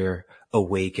if we're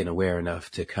awake and aware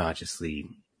enough to consciously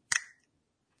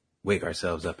wake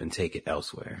ourselves up and take it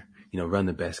elsewhere, run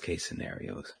the best case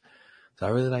scenarios. So I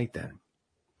really like that.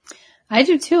 I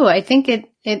do too. I think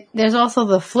there's also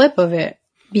the flip of it,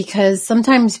 because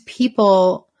sometimes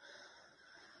people,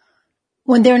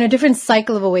 when they're in a different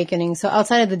cycle of awakening, so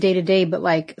outside of the day-to-day, but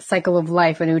like cycle of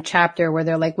life, a new chapter where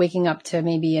they're like waking up to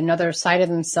maybe another side of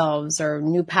themselves, or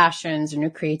new passions or new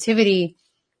creativity,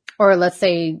 or let's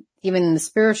say even in the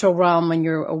spiritual realm, when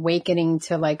you're awakening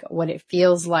to like what it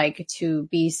feels like to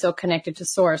be so connected to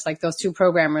source, like those two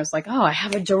programmers, like, oh, I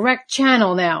have a direct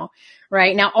channel now,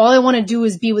 right? Now all I want to do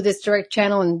is be with this direct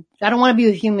channel, and I don't want to be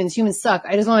with humans. Humans suck.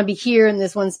 I just want to be here in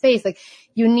this one space. Like,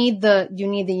 you need the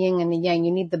yin and the yang.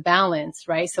 You need the balance,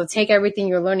 right? So take everything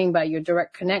you're learning about your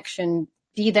direct connection,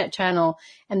 be that channel,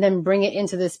 and then bring it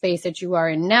into the space that you are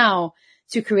in now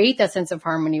to create that sense of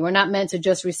harmony. We're not meant to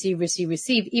just receive,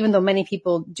 even though many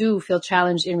people do feel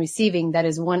challenged in receiving. That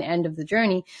is one end of the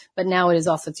journey, but now it is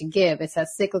also to give. It's that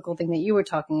cyclical thing that you were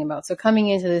talking about. So coming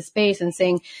into this space and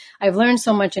saying, I've learned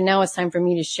so much, and now it's time for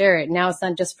me to share it. Now it's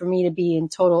not just for me to be in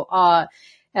total awe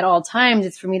at all times.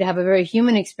 It's for me to have a very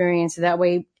human experience. So that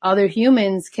way other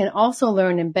humans can also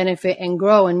learn and benefit and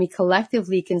grow, and we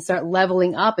collectively can start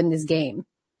leveling up in this game.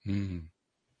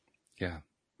 Yeah.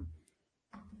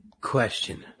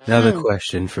 Question. Another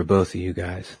question for both of you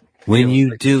guys. When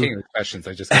you do the questions,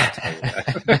 I just got to tell you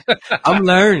that. I'm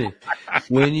learning.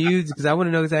 Because I want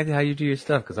to know exactly how you do your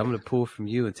stuff, because I'm going to pull from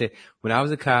you and say, when I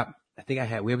was a cop,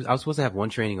 I was supposed to have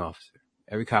one training officer.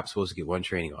 Every cop's supposed to get one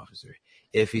training officer.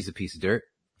 If he's a piece of dirt,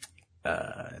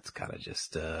 it's kind of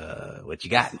just what you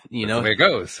got, That's the way it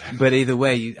goes. But either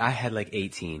way, I had like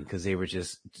 18, because they were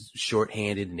just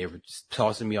shorthanded, and they were just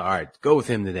tossing me, all right, go with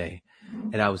him today.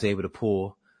 And I was able to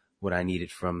pull what I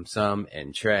needed from some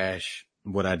and trash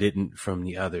what I didn't from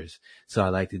the others. So I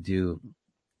like to do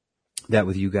that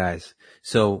with you guys.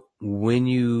 So when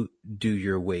you do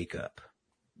your wake up,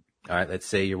 all right, let's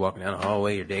say you're walking down the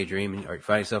hallway, you're daydreaming, or you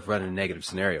find yourself running a negative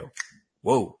scenario.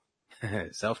 Whoa,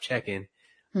 self-check-in.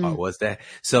 Or was that?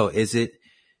 So is it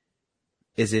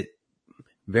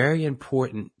very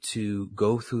important to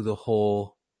go through the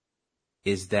whole,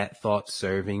 is that thought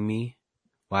serving me?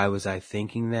 Why was I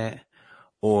thinking that?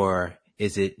 Or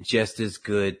is it just as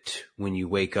good when you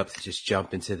wake up to just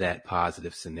jump into that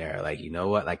positive scenario? Like, you know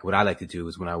what? Like, what I like to do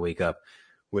is when I wake up,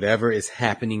 whatever is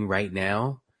happening right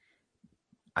now,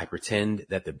 I pretend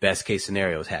that the best case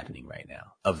scenario is happening right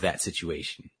now of that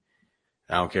situation.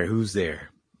 I don't care who's there.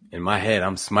 in my head,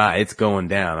 I'm smiling. It's going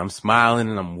down. I'm smiling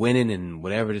and I'm winning and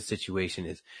whatever the situation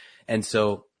is. And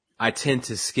so I tend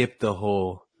to skip the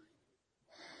whole,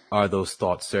 are those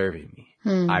thoughts serving me?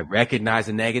 I recognize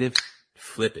the negative,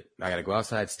 flip it. I got to go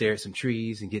outside, stare at some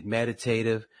trees and get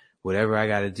meditative, whatever I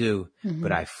got to do.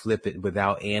 But I flip it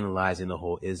without analyzing the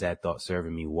whole, is that thought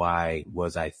serving me? Why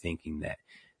was I thinking that?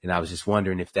 And I was just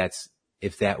wondering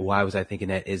why was I thinking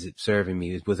that? Is it serving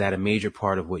me? Was that a major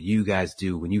part of what you guys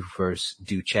do when you first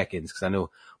do check-ins? Cause I know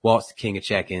Walt's the king of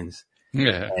check-ins.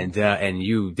 Yeah. And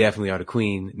you definitely are the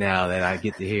queen now that I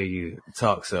get to hear you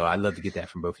talk. So I'd love to get that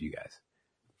from both of you guys.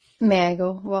 May I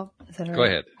go? Well, is that all right? Go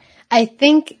ahead. I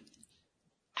think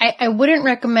I wouldn't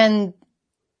recommend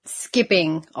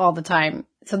skipping all the time.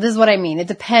 So this is what I mean. It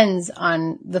depends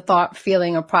on the thought,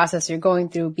 feeling, or process you're going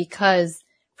through, because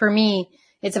for me,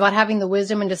 it's about having the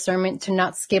wisdom and discernment to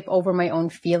not skip over my own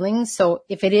feelings. So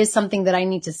if it is something that I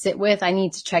need to sit with, I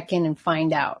need to check in and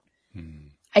find out.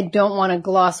 I don't want to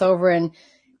gloss over,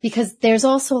 because there's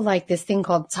also like this thing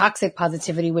called toxic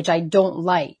positivity, which I don't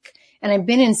like. And I've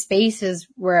been in spaces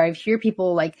where I hear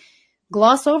people like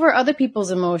gloss over other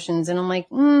people's emotions. And I'm like,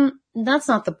 that's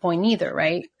not the point either,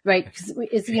 right? Right. Cause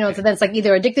it's, so that's like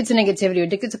either addicted to negativity or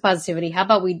addicted to positivity. How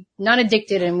about we not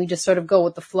addicted and we just sort of go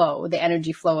with the flow, the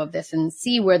energy flow of this and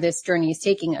see where this journey is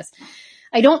taking us.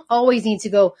 I don't always need to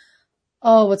go,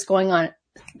 oh, what's going on?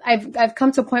 I've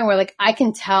come to a point where like I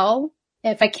can tell.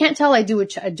 If I can't tell, I do a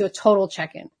total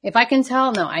check-in. If I can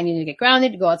tell, no, I need to get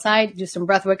grounded, go outside, do some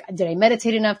breath work. Did I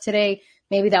meditate enough today?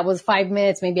 Maybe that was 5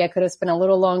 minutes. Maybe I could have spent a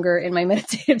little longer in my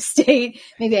meditative state.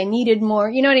 Maybe I needed more.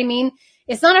 You know what I mean?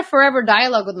 It's not a forever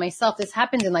dialogue with myself. This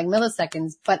happens in like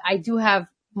milliseconds, but I do have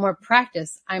more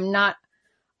practice. I'm not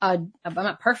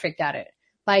perfect at it,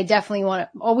 but I definitely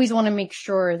always want to make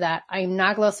sure that I'm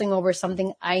not glossing over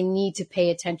something I need to pay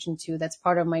attention to. That's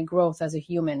part of my growth as a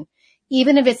human.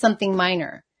 Even if it's something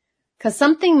minor, because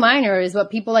something minor is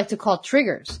what people like to call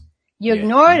triggers. You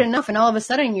ignore it enough and all of a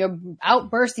sudden you're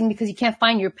outbursting because you can't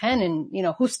find your pen and,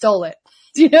 who stole it?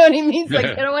 Do you know what I mean? It's like,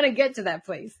 I don't want to get to that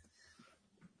place.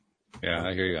 Yeah,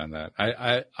 I hear you on that.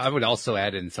 I would also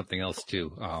add in something else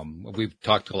too. We've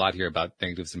talked a lot here about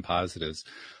negatives and positives.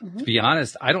 To be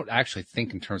honest, I don't actually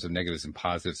think in terms of negatives and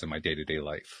positives in my day-to-day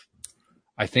life.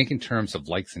 I think in terms of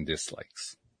likes and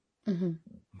dislikes.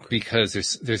 Because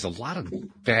there's a lot of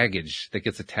baggage that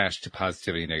gets attached to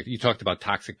positivity and negative. You talked about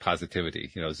toxic positivity,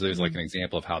 so there's like an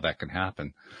example of how that can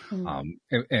happen.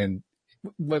 And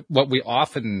what we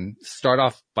often start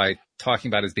off by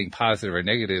talking about as being positive or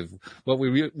negative, what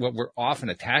we're often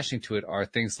attaching to it are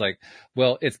things like,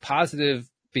 well, it's positive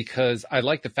because I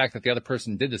like the fact that the other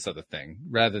person did this other thing,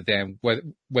 rather than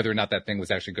whether or not that thing was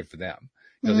actually good for them.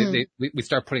 We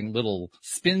start putting little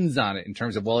spins on it in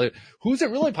terms of, well, who's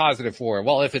it really positive for?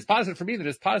 Well, if it's positive for me, then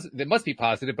it's positive. It must be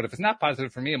positive. But if it's not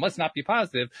positive for me, it must not be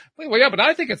positive. Well, yeah, but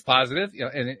I think it's positive.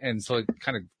 And so it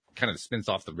kind of spins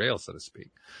off the rails, so to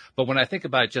speak. But when I think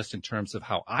about it just in terms of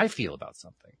how I feel about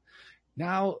something,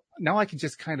 now I can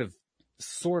just kind of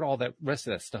sort all that rest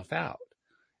of that stuff out.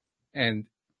 And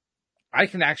I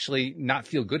can actually not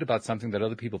feel good about something that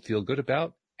other people feel good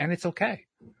about, and it's okay.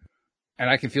 And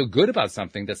I can feel good about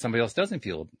something that somebody else doesn't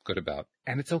feel good about,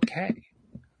 and it's okay.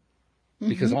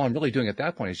 Because all I'm really doing at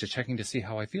that point is just checking to see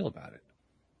how I feel about it.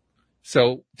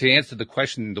 So to answer the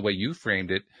question the way you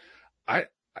framed it,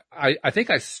 I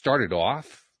think I started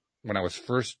off when I was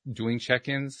first doing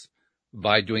check-ins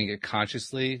by doing it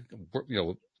consciously,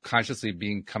 consciously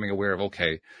becoming aware of,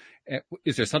 okay,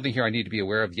 is there something here I need to be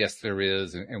aware of? Yes, there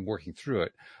is, and working through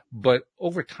it. But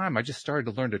over time, I just started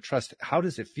to learn to trust, how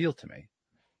does it feel to me?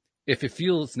 If it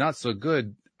feels not so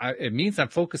good, it means I'm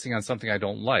focusing on something I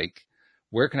don't like.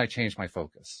 Where can I change my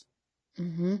focus?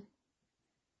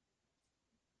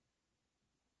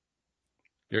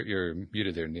 You're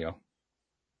muted there, Neil.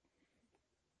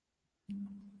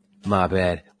 My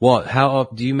bad. Walt, how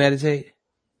often do you meditate?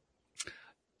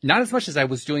 Not as much as I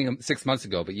was doing 6 months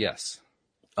ago, but yes.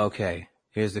 Okay.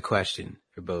 Here's the question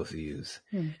for both of you.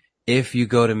 If you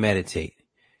go to meditate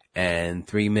and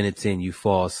 3 minutes in, you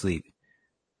fall asleep,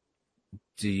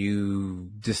 do you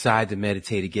decide to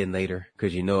meditate again later?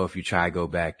 Because if you try to go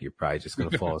back, you're probably just going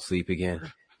to fall asleep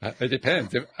again. It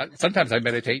depends. Sometimes I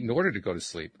meditate in order to go to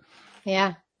sleep.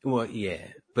 Yeah. Well, yeah.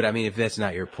 But I mean, if that's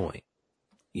not your point,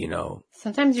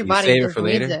 sometimes your body save it just for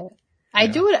needs later. it.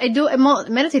 I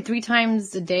meditate 3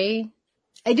 times a day.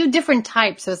 I do different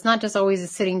types. So it's not just always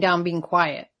sitting down, being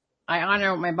quiet. I honor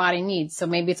what my body needs. So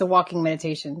maybe it's a walking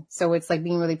meditation. So it's like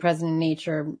being really present in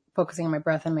nature, focusing on my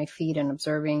breath and my feet and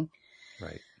observing.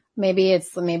 Right. Maybe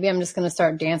I'm just going to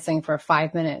start dancing for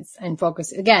 5 minutes and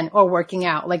focus again, or working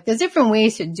out. Like there's different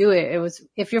ways to do it.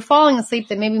 If you're falling asleep,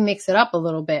 then maybe mix it up a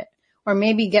little bit, or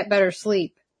maybe get better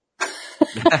sleep.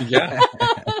 Yeah.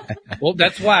 Well,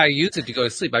 that's why I use it to go to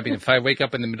sleep. I mean, if I wake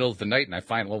up in the middle of the night and I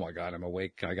find, oh my God, I'm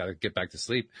awake, I got to get back to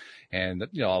sleep. And,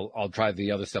 I'll try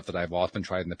the other stuff that I've often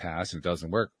tried in the past and it doesn't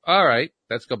work. All right,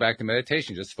 let's go back to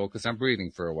meditation. Just focus on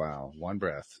breathing for a while. 1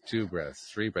 breath, 2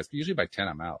 breaths, 3 breaths. Usually by 10,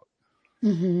 I'm out.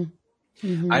 Mm-hmm.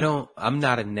 Mm-hmm. I'm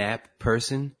not a nap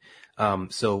person.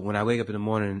 So when I wake up in the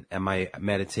morning, I might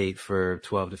meditate for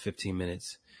 12 to 15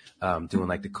 minutes, doing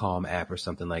like the Calm app or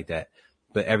something like that.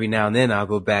 But every now and then I'll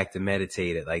go back to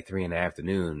meditate at like 3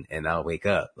 PM and I'll wake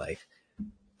up like,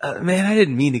 man, I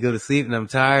didn't mean to go to sleep and I'm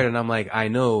tired. And I'm like, I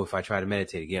know if I try to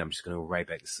meditate again, I'm just going to go right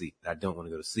back to sleep. I don't want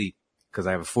to go to sleep because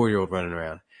I have a 4-year-old running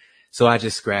around. So I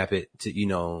just scrap it to,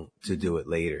 to do it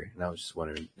later. And I was just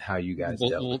wondering how you guys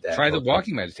dealt with that. Try the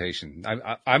walking meditation.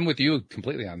 I'm with you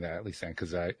completely on that, Lisann,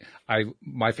 because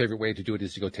my favorite way to do it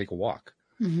is to go take a walk.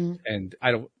 Mm-hmm. And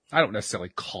I don't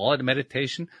necessarily call it a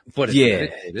meditation, but it's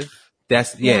meditative.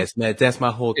 That's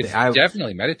my whole thing. It's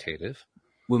definitely meditative.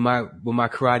 With my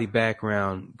karate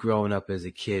background, growing up as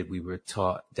a kid, we were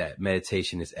taught that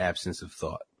meditation is absence of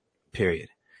thought, period.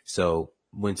 So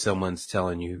when someone's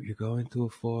telling you, you're going through a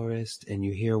forest and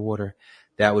you hear water,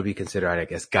 that would be considered, I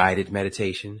guess, guided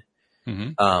meditation.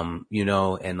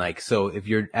 Mm-hmm. And like, so if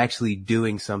you're actually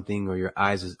doing something or your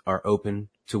eyes are open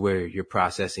to where you're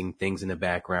processing things in the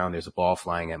background, there's a ball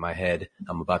flying at my head,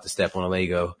 I'm about to step on a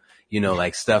Lego,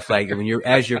 like stuff like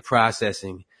as you're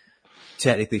processing,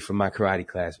 technically from my karate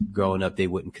class growing up, they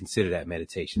wouldn't consider that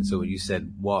meditation. So when you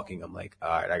said walking, I'm like, all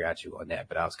right, I got you on that.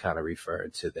 But I was kind of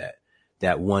referring to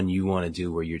that one you want to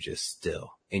do where you're just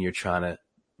still and you're trying to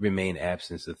remain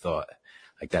absence of thought.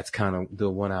 Like that's kind of the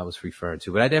one I was referring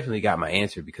to, but I definitely got my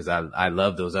answer because I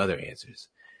love those other answers.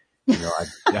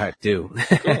 I do.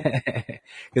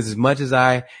 Because as much as this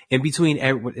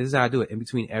is how I do it. In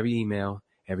between every email,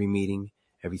 every meeting,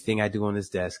 everything I do on this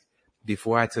desk,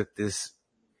 before I took this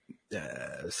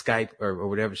Skype or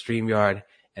whatever, StreamYard,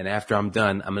 and after I'm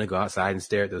done, I'm going to go outside and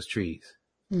stare at those trees.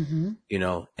 Mm-hmm.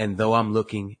 And though I'm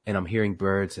looking and I'm hearing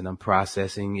birds and I'm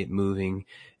processing it moving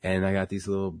and I got these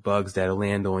little bugs that'll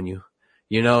land on you,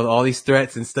 all these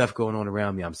threats and stuff going on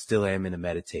around me, I'm still am in a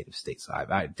meditative state. So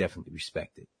I definitely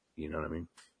respect it. You know what I mean?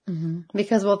 Mm-hmm.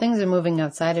 Because while things are moving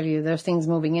outside of you, there's things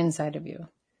moving inside of you.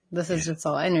 This is just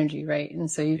all energy, right?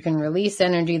 And so you can release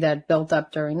energy that built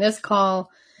up during this call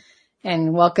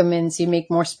and welcome in. So you make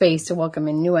more space to welcome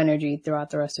in new energy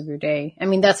throughout the rest of your day. I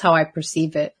mean, that's how I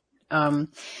perceive it.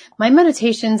 My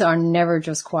meditations are never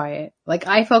just quiet. Like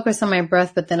I focus on my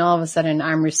breath, but then all of a sudden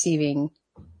I'm receiving,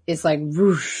 it's like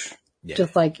whoosh,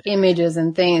 just like images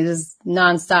and things, just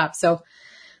nonstop. So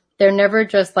they're never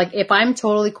just like, if I'm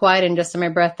totally quiet and just in my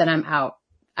breath, then I'm out.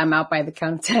 I'm out by the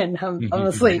count of 10. I'm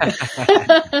asleep.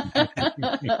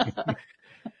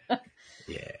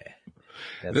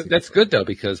 That's good though,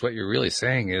 because what you're really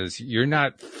saying is you're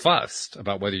not fussed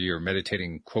about whether you're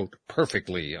meditating, quote,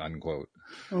 perfectly, unquote.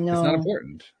 No. It's not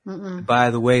important. Mm-mm. By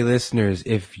the way, listeners,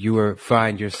 if you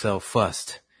find yourself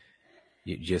fussed,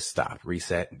 you just stop,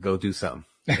 reset, go do something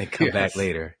and come back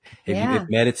later. If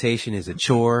meditation is a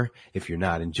chore, if you're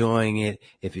not enjoying it,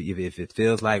 if it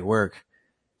feels like work,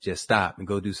 just stop and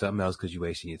go do something else because you're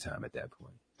wasting your time at that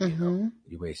point. Mm-hmm.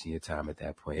 You're wasting your time at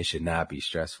that point. It should not be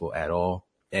stressful at all.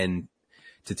 And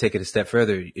to take it a step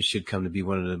further, it should come to be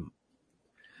one of the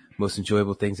most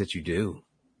enjoyable things that you do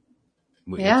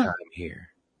with your time here.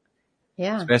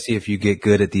 Yeah. Especially if you get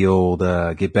good at the old,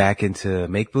 get back into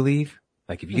make-believe.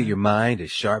 Like if you get your mind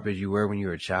as sharp as you were when you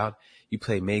were a child, you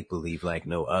play make-believe like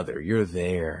no other. You're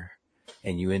there.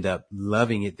 And you end up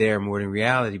loving it there more than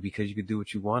reality because you can do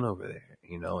what you want over there,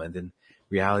 and then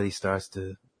reality starts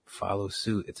to follow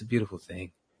suit. It's a beautiful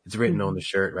thing. It's written on the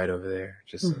shirt right over there.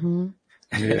 Just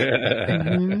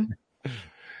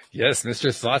Yes,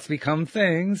 Mr. Thoughts Become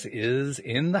Things is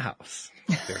in the house.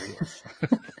 There he is. A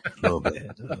little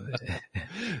bit.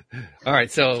 All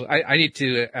right, so I need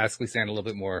to ask Lisann a little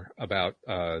bit more about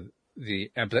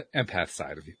the empath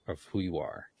side of who you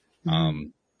are.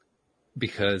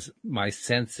 Because my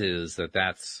sense is that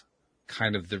that's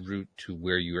kind of the route to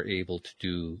where you are able to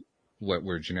do what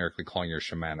we're generically calling your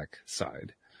shamanic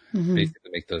side,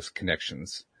 basically make those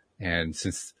connections. And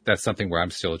since that's something where I'm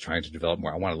still trying to develop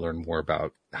more, I want to learn more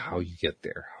about how you get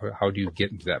there. How do you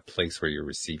get into that place where you're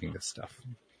receiving this stuff?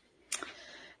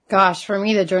 Gosh, for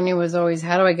me, the journey was always,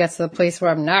 how do I get to the place where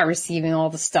I'm not receiving all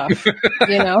the stuff?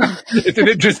 It's an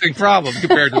interesting problem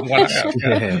compared to the one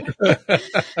I have.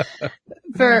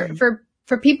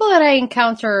 For people that I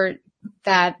encounter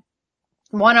that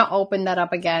want to open that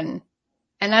up again.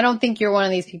 And I don't think you're one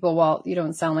of these people, well, you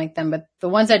don't sound like them, but the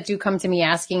ones that do come to me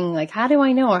asking, like, how do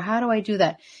I know, or how do I do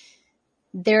that?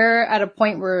 They're at a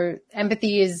point where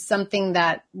empathy is something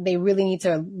that they really need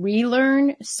to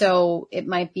relearn. So it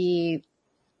might be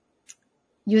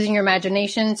using your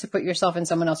imagination to put yourself in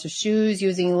someone else's shoes,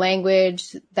 using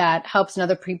language that helps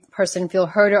another person feel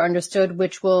heard or understood,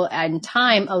 which will, in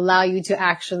time, allow you to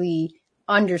actually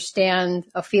understand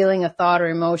a feeling, a thought, or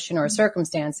emotion, or a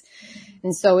circumstance.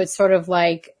 And so it's sort of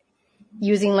like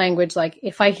using language like,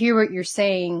 if I hear what you're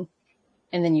saying,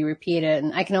 and then you repeat it,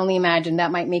 and I can only imagine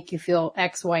that might make you feel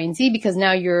X, Y, and Z, because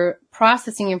now you're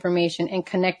processing information and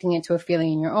connecting it to a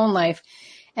feeling in your own life.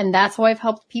 And that's why I've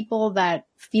helped people that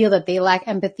feel that they lack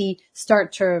empathy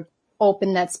start to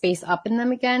open that space up in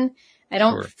them again. I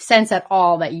don't sense at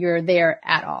all that you're there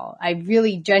at all. I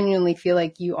really genuinely feel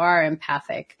like you are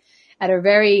empathic at a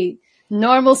very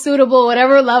normal, suitable,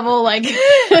 whatever level, like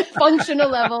functional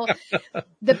level.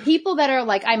 The people that are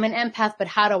like, I'm an empath, but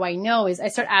how do I know, is I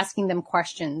start asking them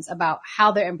questions about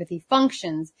how their empathy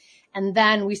functions. And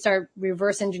then we start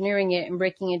reverse engineering it and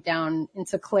breaking it down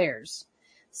into clairs.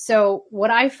 So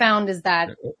what I found is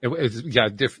that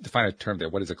define a term there.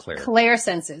 What is a clair? Clair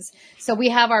senses. So we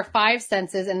have our 5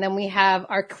 senses, and then we have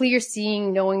our clear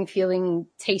seeing, knowing, feeling,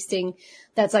 tasting.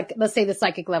 That's like, let's say the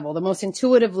psychic level, the most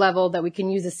intuitive level that we can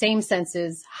use the same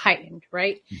senses heightened,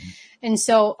 right? Mm-hmm. And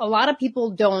so a lot of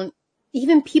people don't,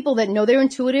 even people that know they're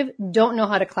intuitive, don't know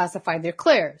how to classify their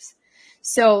clairs.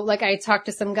 So like I talked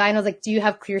to some guy and I was like, do you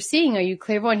have clear seeing? Are you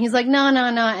clairvoyant? He's like, no.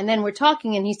 And then we're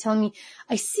talking and he's telling me,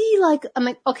 I see, like, I'm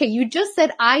like, okay, you just said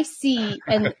I see.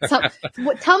 And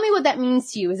tell me what that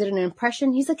means to you. Is it an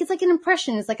impression? He's like, it's like an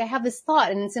impression. It's like I have this thought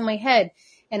and it's in my head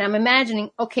and I'm imagining,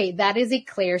 okay, that is a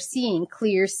clear seeing.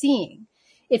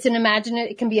 It's an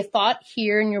it can be a thought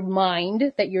here in your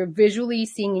mind that you're visually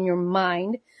seeing in your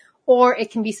mind, or it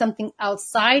can be something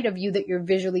outside of you that you're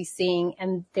visually seeing.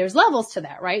 And there's levels to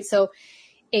that, right? So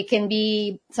it can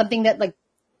be something that like,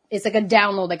 it's like a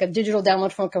download, like a digital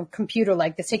download from a computer,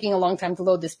 like it's taking a long time to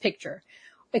load this picture.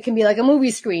 It can be like a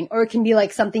movie screen, or it can be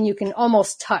like something you can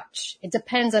almost touch. It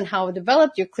depends on how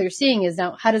developed your clear seeing is.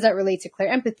 Now, how does that relate to clear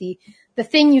empathy? The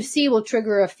thing you see will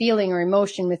trigger a feeling or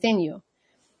emotion within you.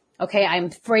 Okay, I'm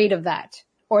afraid of that,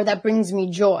 or that brings me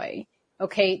joy.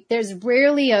 Okay, there's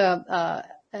rarely an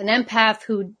empath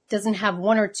who doesn't have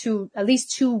one or two, at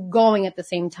least two going at the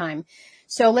same time.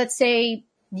 So let's say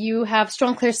you have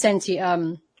strong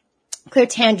clairtangency,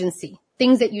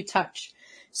 things that you touch.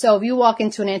 So if you walk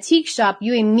into an antique shop,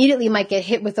 you immediately might get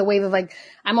hit with a wave of like,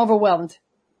 I'm overwhelmed.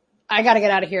 I got to get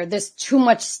out of here. There's too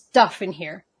much stuff in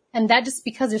here. And that just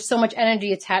because there's so much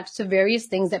energy attached to various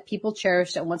things that people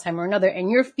cherished at one time or another. And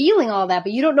you're feeling all that,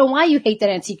 but you don't know why you hate that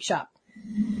antique shop.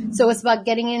 So it's about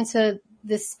getting into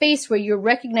this space where you're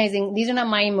recognizing these are not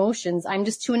my emotions. I'm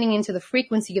just tuning into the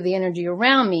frequency of the energy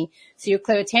around me. So your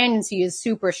clairtangency is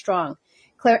super strong.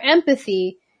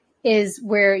 Clairempathy is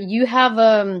where you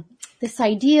have this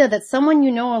idea that someone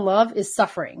you know or love is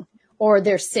suffering or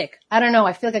they're sick. I don't know.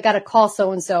 I feel like I got to call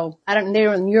so-and-so.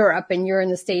 They're in Europe and you're in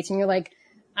the States and you're like,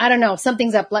 I don't know,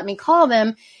 something's up. Let me call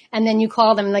them. And then you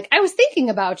call them like, I was thinking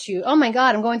about you. Oh my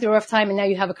God, I'm going through a rough time. And now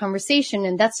you have a conversation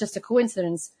and that's just a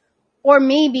coincidence. Or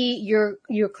maybe your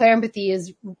clairempathy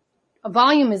is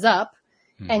volume is up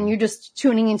and you're just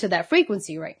tuning into that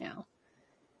frequency right now.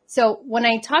 So when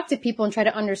I talk to people and try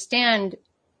to understand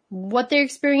what their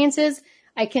experience is,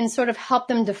 I can sort of help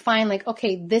them define like,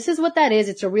 okay, this is what that is.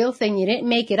 It's a real thing. You didn't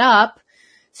make it up.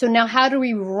 So now how do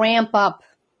we ramp up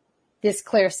this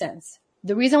clairsense?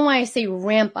 The reason why I say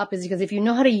ramp up is because if you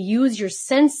know how to use your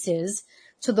senses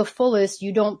to the fullest,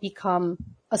 you don't become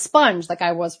a sponge like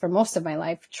I was for most of my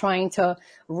life, trying to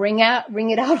wring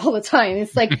it out all the time.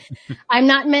 It's like, I'm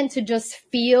not meant to just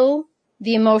feel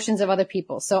the emotions of other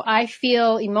people. So I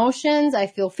feel emotions. I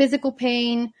feel physical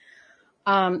pain.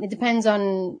 It depends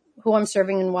on who I'm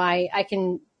serving and why. I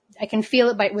can feel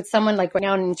it with someone like right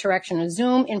now in an interaction on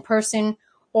Zoom, in person,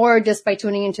 or just by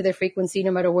tuning into their frequency,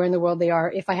 no matter where in the world they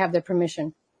are, if I have their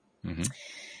permission.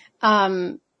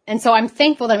 Mm-hmm. And so I'm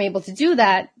thankful that I'm able to do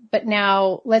that. But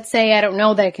now let's say I don't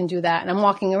know that I can do that and I'm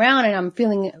walking around and I'm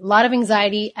feeling a lot of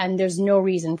anxiety and there's no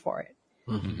reason for it.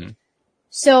 Mm-hmm.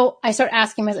 So I start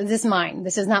asking myself, is this mine?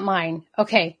 This is not mine.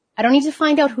 Okay. I don't need to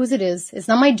find out whose it is. It's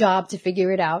not my job to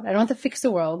figure it out. I don't have to fix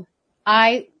the world.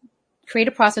 I create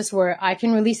a process where I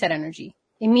can release that energy.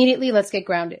 Immediately, let's get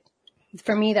grounded.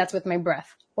 For me, that's with my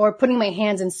breath or putting my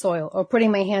hands in soil or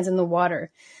putting my hands in the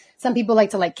water. Some people like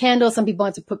to light candles. Some people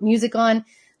like to put music on.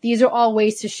 These are all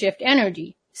ways to shift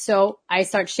energy. So I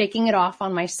start shaking it off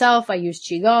on myself. I use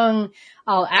Qigong.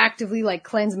 I'll actively like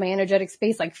cleanse my energetic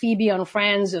space, like Phoebe on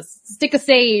Friends, just stick a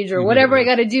sage or whatever I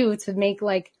got to do to make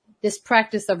like this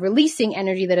practice of releasing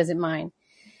energy that isn't mine.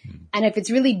 And if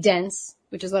it's really dense,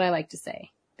 which is what I like to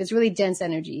say, if it's really dense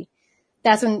energy,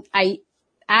 that's when I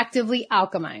actively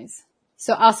alchemize.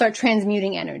 So I'll start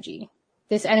transmuting energy.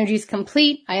 This energy is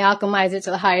complete. I alchemize it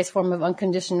to the highest form of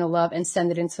unconditional love and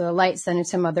send it into the light, send it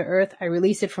to Mother Earth. I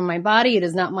release it from my body. It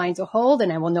is not mine to hold,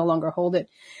 and I will no longer hold it.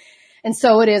 And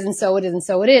so it is, and so it is, and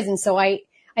so it is. And so I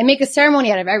make a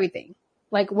ceremony out of everything.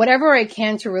 Like whatever I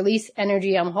can to release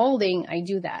energy I'm holding, I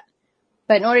do that.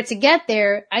 But in order to get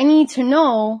there, I need to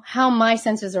know how my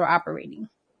senses are operating.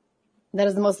 That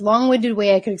is the most long-winded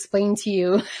way I could explain to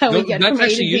you how we get from A to B.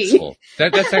 That's actually useful.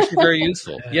 That's actually very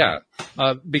useful. Yeah.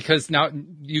 Because now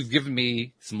you've given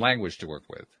me some language to work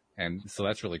with. And so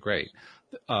that's really great.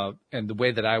 And the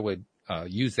way that I would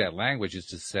use that language is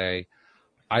to say,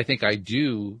 I think I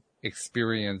do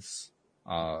experience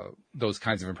those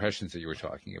kinds of impressions that you were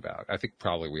talking about. I think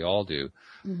probably we all do.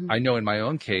 Mm-hmm. I know in my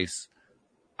own case,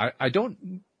 I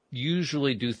don't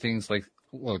usually do things like,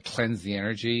 well, cleanse the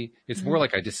energy. It's more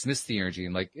like I dismiss the energy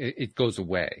and like it goes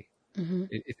away. Mm-hmm.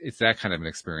 It's that kind of an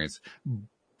experience.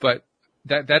 But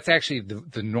that's actually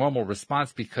the normal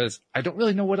response because I don't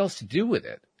really know what else to do with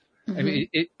it. Mm-hmm. I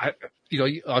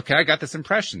mean, okay, I got this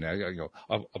impression.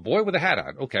 A boy with a hat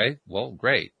on. Okay, well,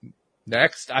 great.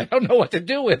 Next, I don't know what to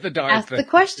do with the darn thing. Ask the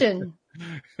question.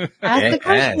 Ask the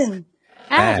question.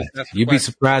 You'd be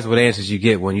surprised what answers you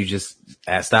get when you just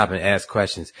stop and ask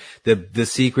questions. The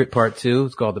secret part 2,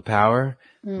 it's called The Power.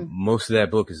 Most of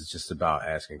that book is just about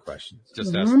asking questions.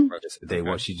 Just asking questions.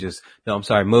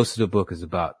 Most of the book is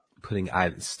about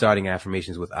starting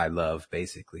affirmations with I love,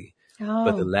 basically. Oh.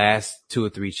 But the last 2 or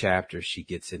 3 chapters, she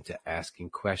gets into asking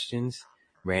questions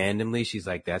randomly. She's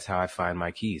like, that's how I find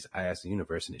my keys. I ask the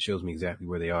universe and it shows me exactly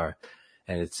where they are.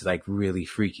 And it's like really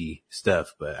freaky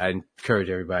stuff, but I encourage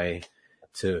everybody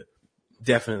to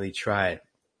definitely try it.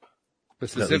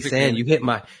 But specifically, Lisann, you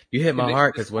hit my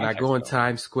heart because when I go in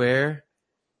Times Square,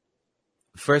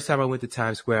 the first time I went to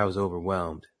Times Square, I was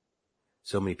overwhelmed.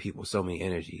 So many people, so many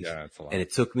energies. Yeah, it's a lot. And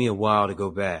it took me a while to go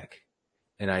back.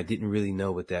 And I didn't really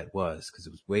know what that was because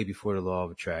it was way before the law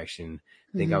of attraction.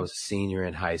 I think I was a senior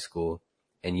in high school.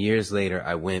 And years later,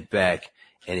 I went back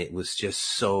and it was just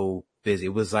so busy.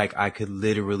 It was like I could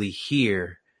literally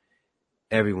hear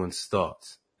everyone's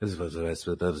thoughts.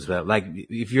 Like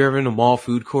if you're ever in a mall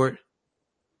food court,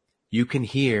 you can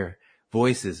hear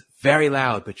voices very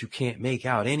loud, but you can't make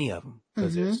out any of them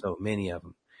because there's so many of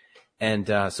them.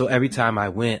 And so every time I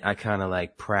went, I kind of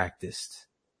like practiced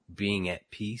being at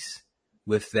peace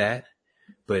with that,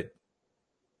 but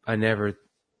I never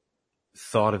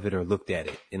thought of it or looked at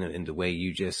it in the way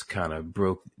you just kind of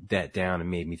broke that down and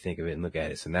made me think of it and look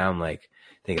at it. So now I'm like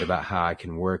thinking about how I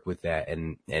can work with that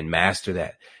and master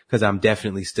that because I'm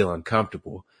definitely still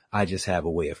uncomfortable. I just have a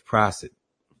way of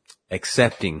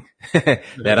accepting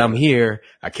that I'm here.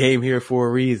 I came here for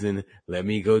a reason. Let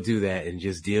me go do that and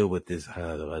just deal with this,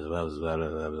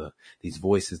 these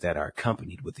voices that are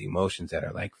accompanied with the emotions that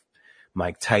are like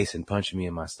Mike Tyson punching me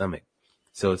in my stomach.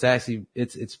 So it's actually,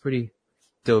 it's pretty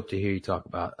dope to hear you talk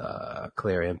about,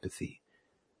 Claire empathy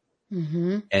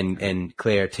and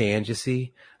Claire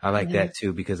tangency. I like that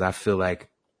too, because I feel like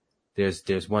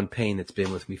there's one pain that's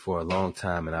been with me for a long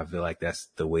time. And I feel like that's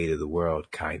the weight of the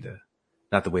world, kind of.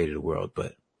 Not the weight of the world,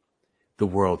 but the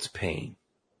world's pain.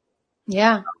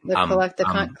 Yeah.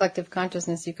 The collective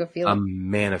consciousness, you could feel it. I'm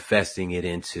manifesting it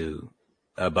into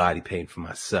a body pain for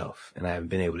myself, and I haven't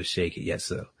been able to shake it yet.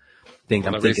 So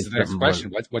that raises the next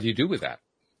question. What do you do with that?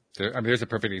 There's a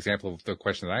perfect example of the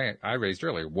question that I raised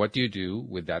earlier. What do you do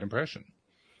with that impression?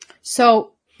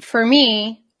 So for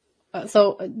me, in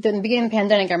the beginning of the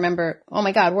pandemic, I remember, oh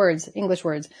my God, English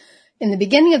words. In the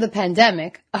beginning of the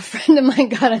pandemic, a friend of mine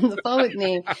got on the phone with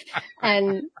me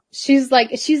and she's like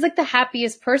the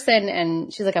happiest person.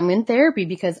 And she's like, I'm in therapy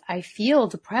because I feel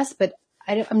depressed, but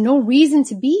I have no reason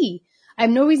to be. I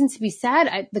have no reason to be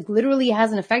sad. Literally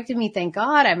hasn't affected me. Thank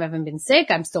God. I haven't been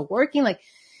sick. I'm still working.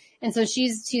 And so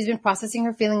she's been processing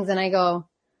her feelings. And I go,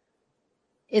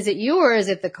 is it you or is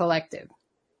it the collective?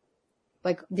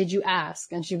 Like, did you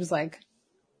ask? And she was like,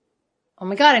 oh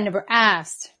my God, I never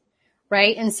asked.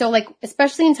 Right. And so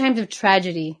especially in times of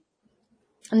tragedy,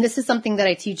 and this is something that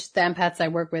I teach the empaths I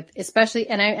work with, especially,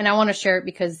 and I want to share it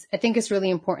because I think it's really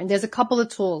important. There's a couple of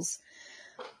tools.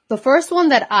 The first one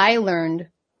that I learned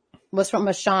was from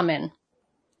a shaman.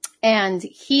 And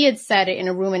he had said it in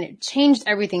a room and it changed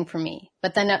everything for me.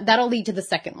 But then that'll lead to the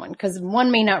second one because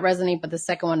one may not resonate, but the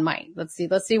second one might. Let's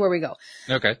see where we go.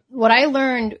 Okay. What I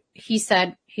learned, he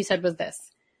said was this.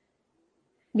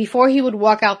 Before he would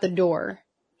walk out the door,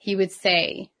 he would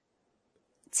say,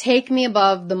 take me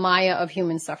above the Maya of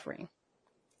human suffering.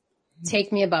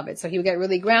 Take me above it. So he would get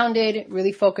really grounded,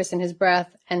 really focused in his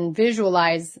breath and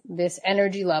visualize this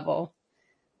energy level,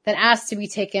 then ask to be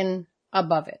taken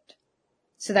above it.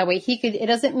 So that way it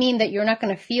doesn't mean that you're not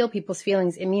going to feel people's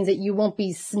feelings. It means that you won't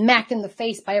be smacked in the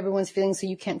face by everyone's feelings so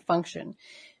you can't function,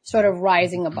 sort of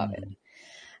rising above it.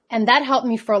 And that helped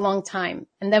me for a long time.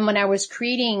 And then when I was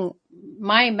creating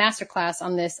my masterclass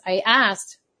on this, I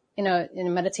asked in a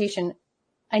meditation,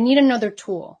 I need another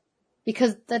tool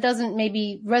because that doesn't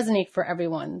maybe resonate for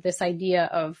everyone. This idea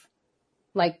of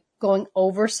like going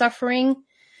over suffering.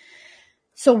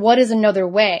 So what is another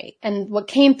way? And what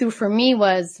came through for me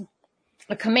was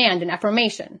a command, an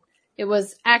affirmation. It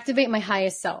was activate my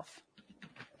highest self.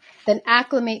 Then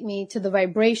acclimate me to the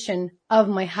vibration of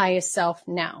my highest self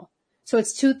now. So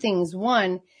it's two things.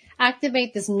 One,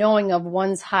 activate this knowing of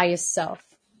one's highest self,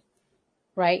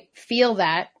 right? Feel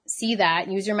that, see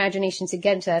that, use your imagination to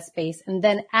get into that space, and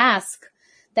then ask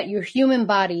that your human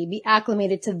body be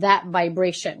acclimated to that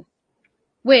vibration.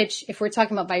 Which, if we're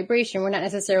talking about vibration, we're not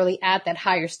necessarily at that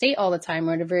higher state all the time.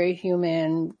 We're at a very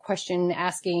human,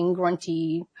 question-asking,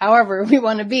 grunty, however we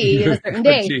want to be in a certain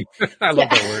day. I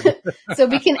love that word. So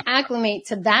we can acclimate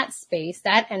to that space,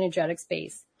 that energetic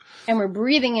space, and we're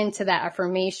breathing into that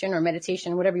affirmation or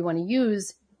meditation, whatever you want to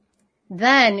use.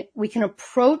 Then we can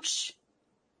approach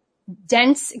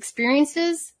dense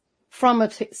experiences from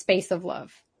a space of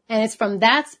love. And it's from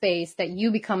that space that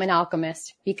you become an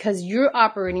alchemist because you're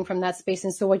operating from that space.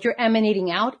 And so what you're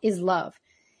emanating out is love.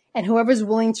 And whoever's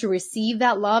willing to receive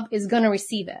that love is going to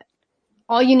receive it.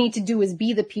 All you need to do is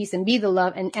be the peace and be the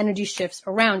love, and energy shifts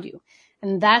around you.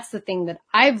 And that's the thing that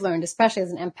I've learned, especially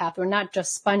as an empath. We're not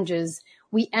just sponges.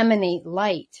 We emanate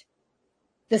light.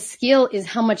 The skill is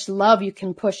how much love you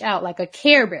can push out, like a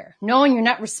Care Bear, knowing you're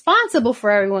not responsible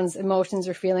for everyone's emotions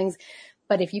or feelings.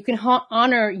 But if you can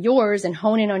honor yours and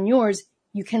hone in on yours,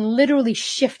 you can literally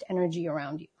shift energy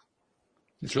around you.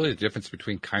 It's really the difference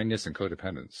between kindness and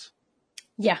codependence.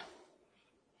 Yeah.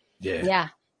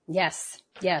 Yes.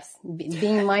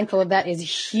 Being mindful of that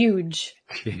is huge.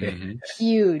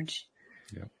 Huge.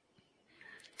 Yeah.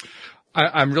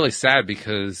 I'm really sad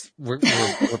because we're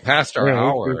past our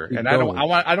hour, and I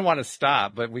don't want to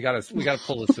stop, but we gotta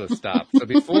pull this to a stop. So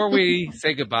before we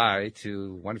say goodbye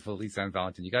to wonderful Lisann and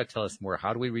Valentin, you gotta tell us more.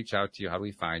 How do we reach out to you? How do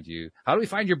we find you? How do we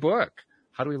find your book?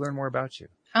 How do we learn more about you?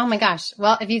 Oh my gosh.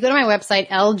 Well, if you go to my website,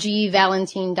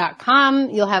 lgvalentin.com,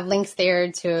 you'll have links there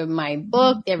to my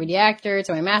book, The Everyday Actor,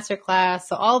 to my masterclass.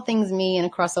 So all things me, and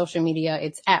across social media,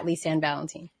 it's at Lisann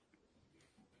Valentin.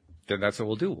 Then that's what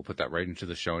we'll do. We'll put that right into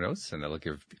the show notes, and that'll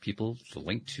give people the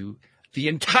link to the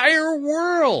entire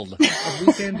world of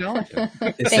Lisann Valentin.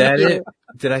 Is that it?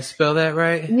 Did I spell that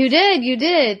right? You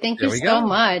did. Thank you so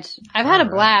much. I've had a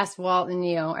right. blast, Walt and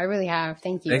Neo. I really have.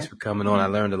 Thank you. Thanks for coming on. I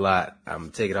learned a lot. I'm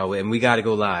going to take it all away. And we got to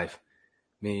go live.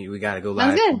 We got to go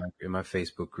live in my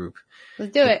Facebook group.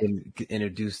 Let's do it. And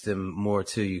introduce them more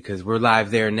to you because we're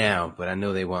live there now, but I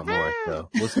know they want more. So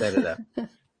we'll set it up.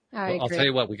 I'll tell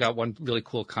you what, we got one really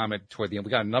cool comment toward the end. We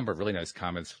got a number of really nice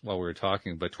comments while we were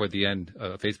talking, but toward the end,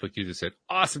 Facebook user said,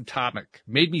 awesome topic.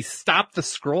 Made me stop the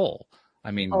scroll.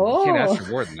 I mean, you can't ask for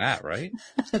more than that, right?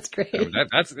 That's great. I mean,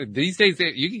 that's these days,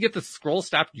 you can get the scroll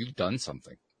stopped. You've done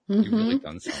something. You've really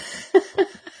done something.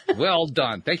 Well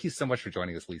done. Thank you so much for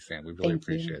joining us, Lisann. We really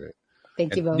appreciate it.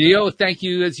 Thank you both. Neo, thank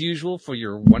you as usual for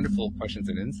your wonderful questions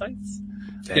and insights.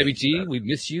 Debbie G, we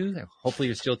miss you. Hopefully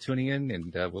you're still tuning in,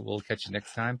 and we'll catch you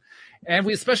next time. And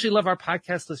we especially love our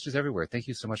podcast listeners everywhere. Thank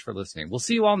you so much for listening. We'll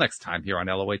see you all next time here on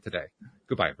LOA Today.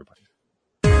 Goodbye, everybody.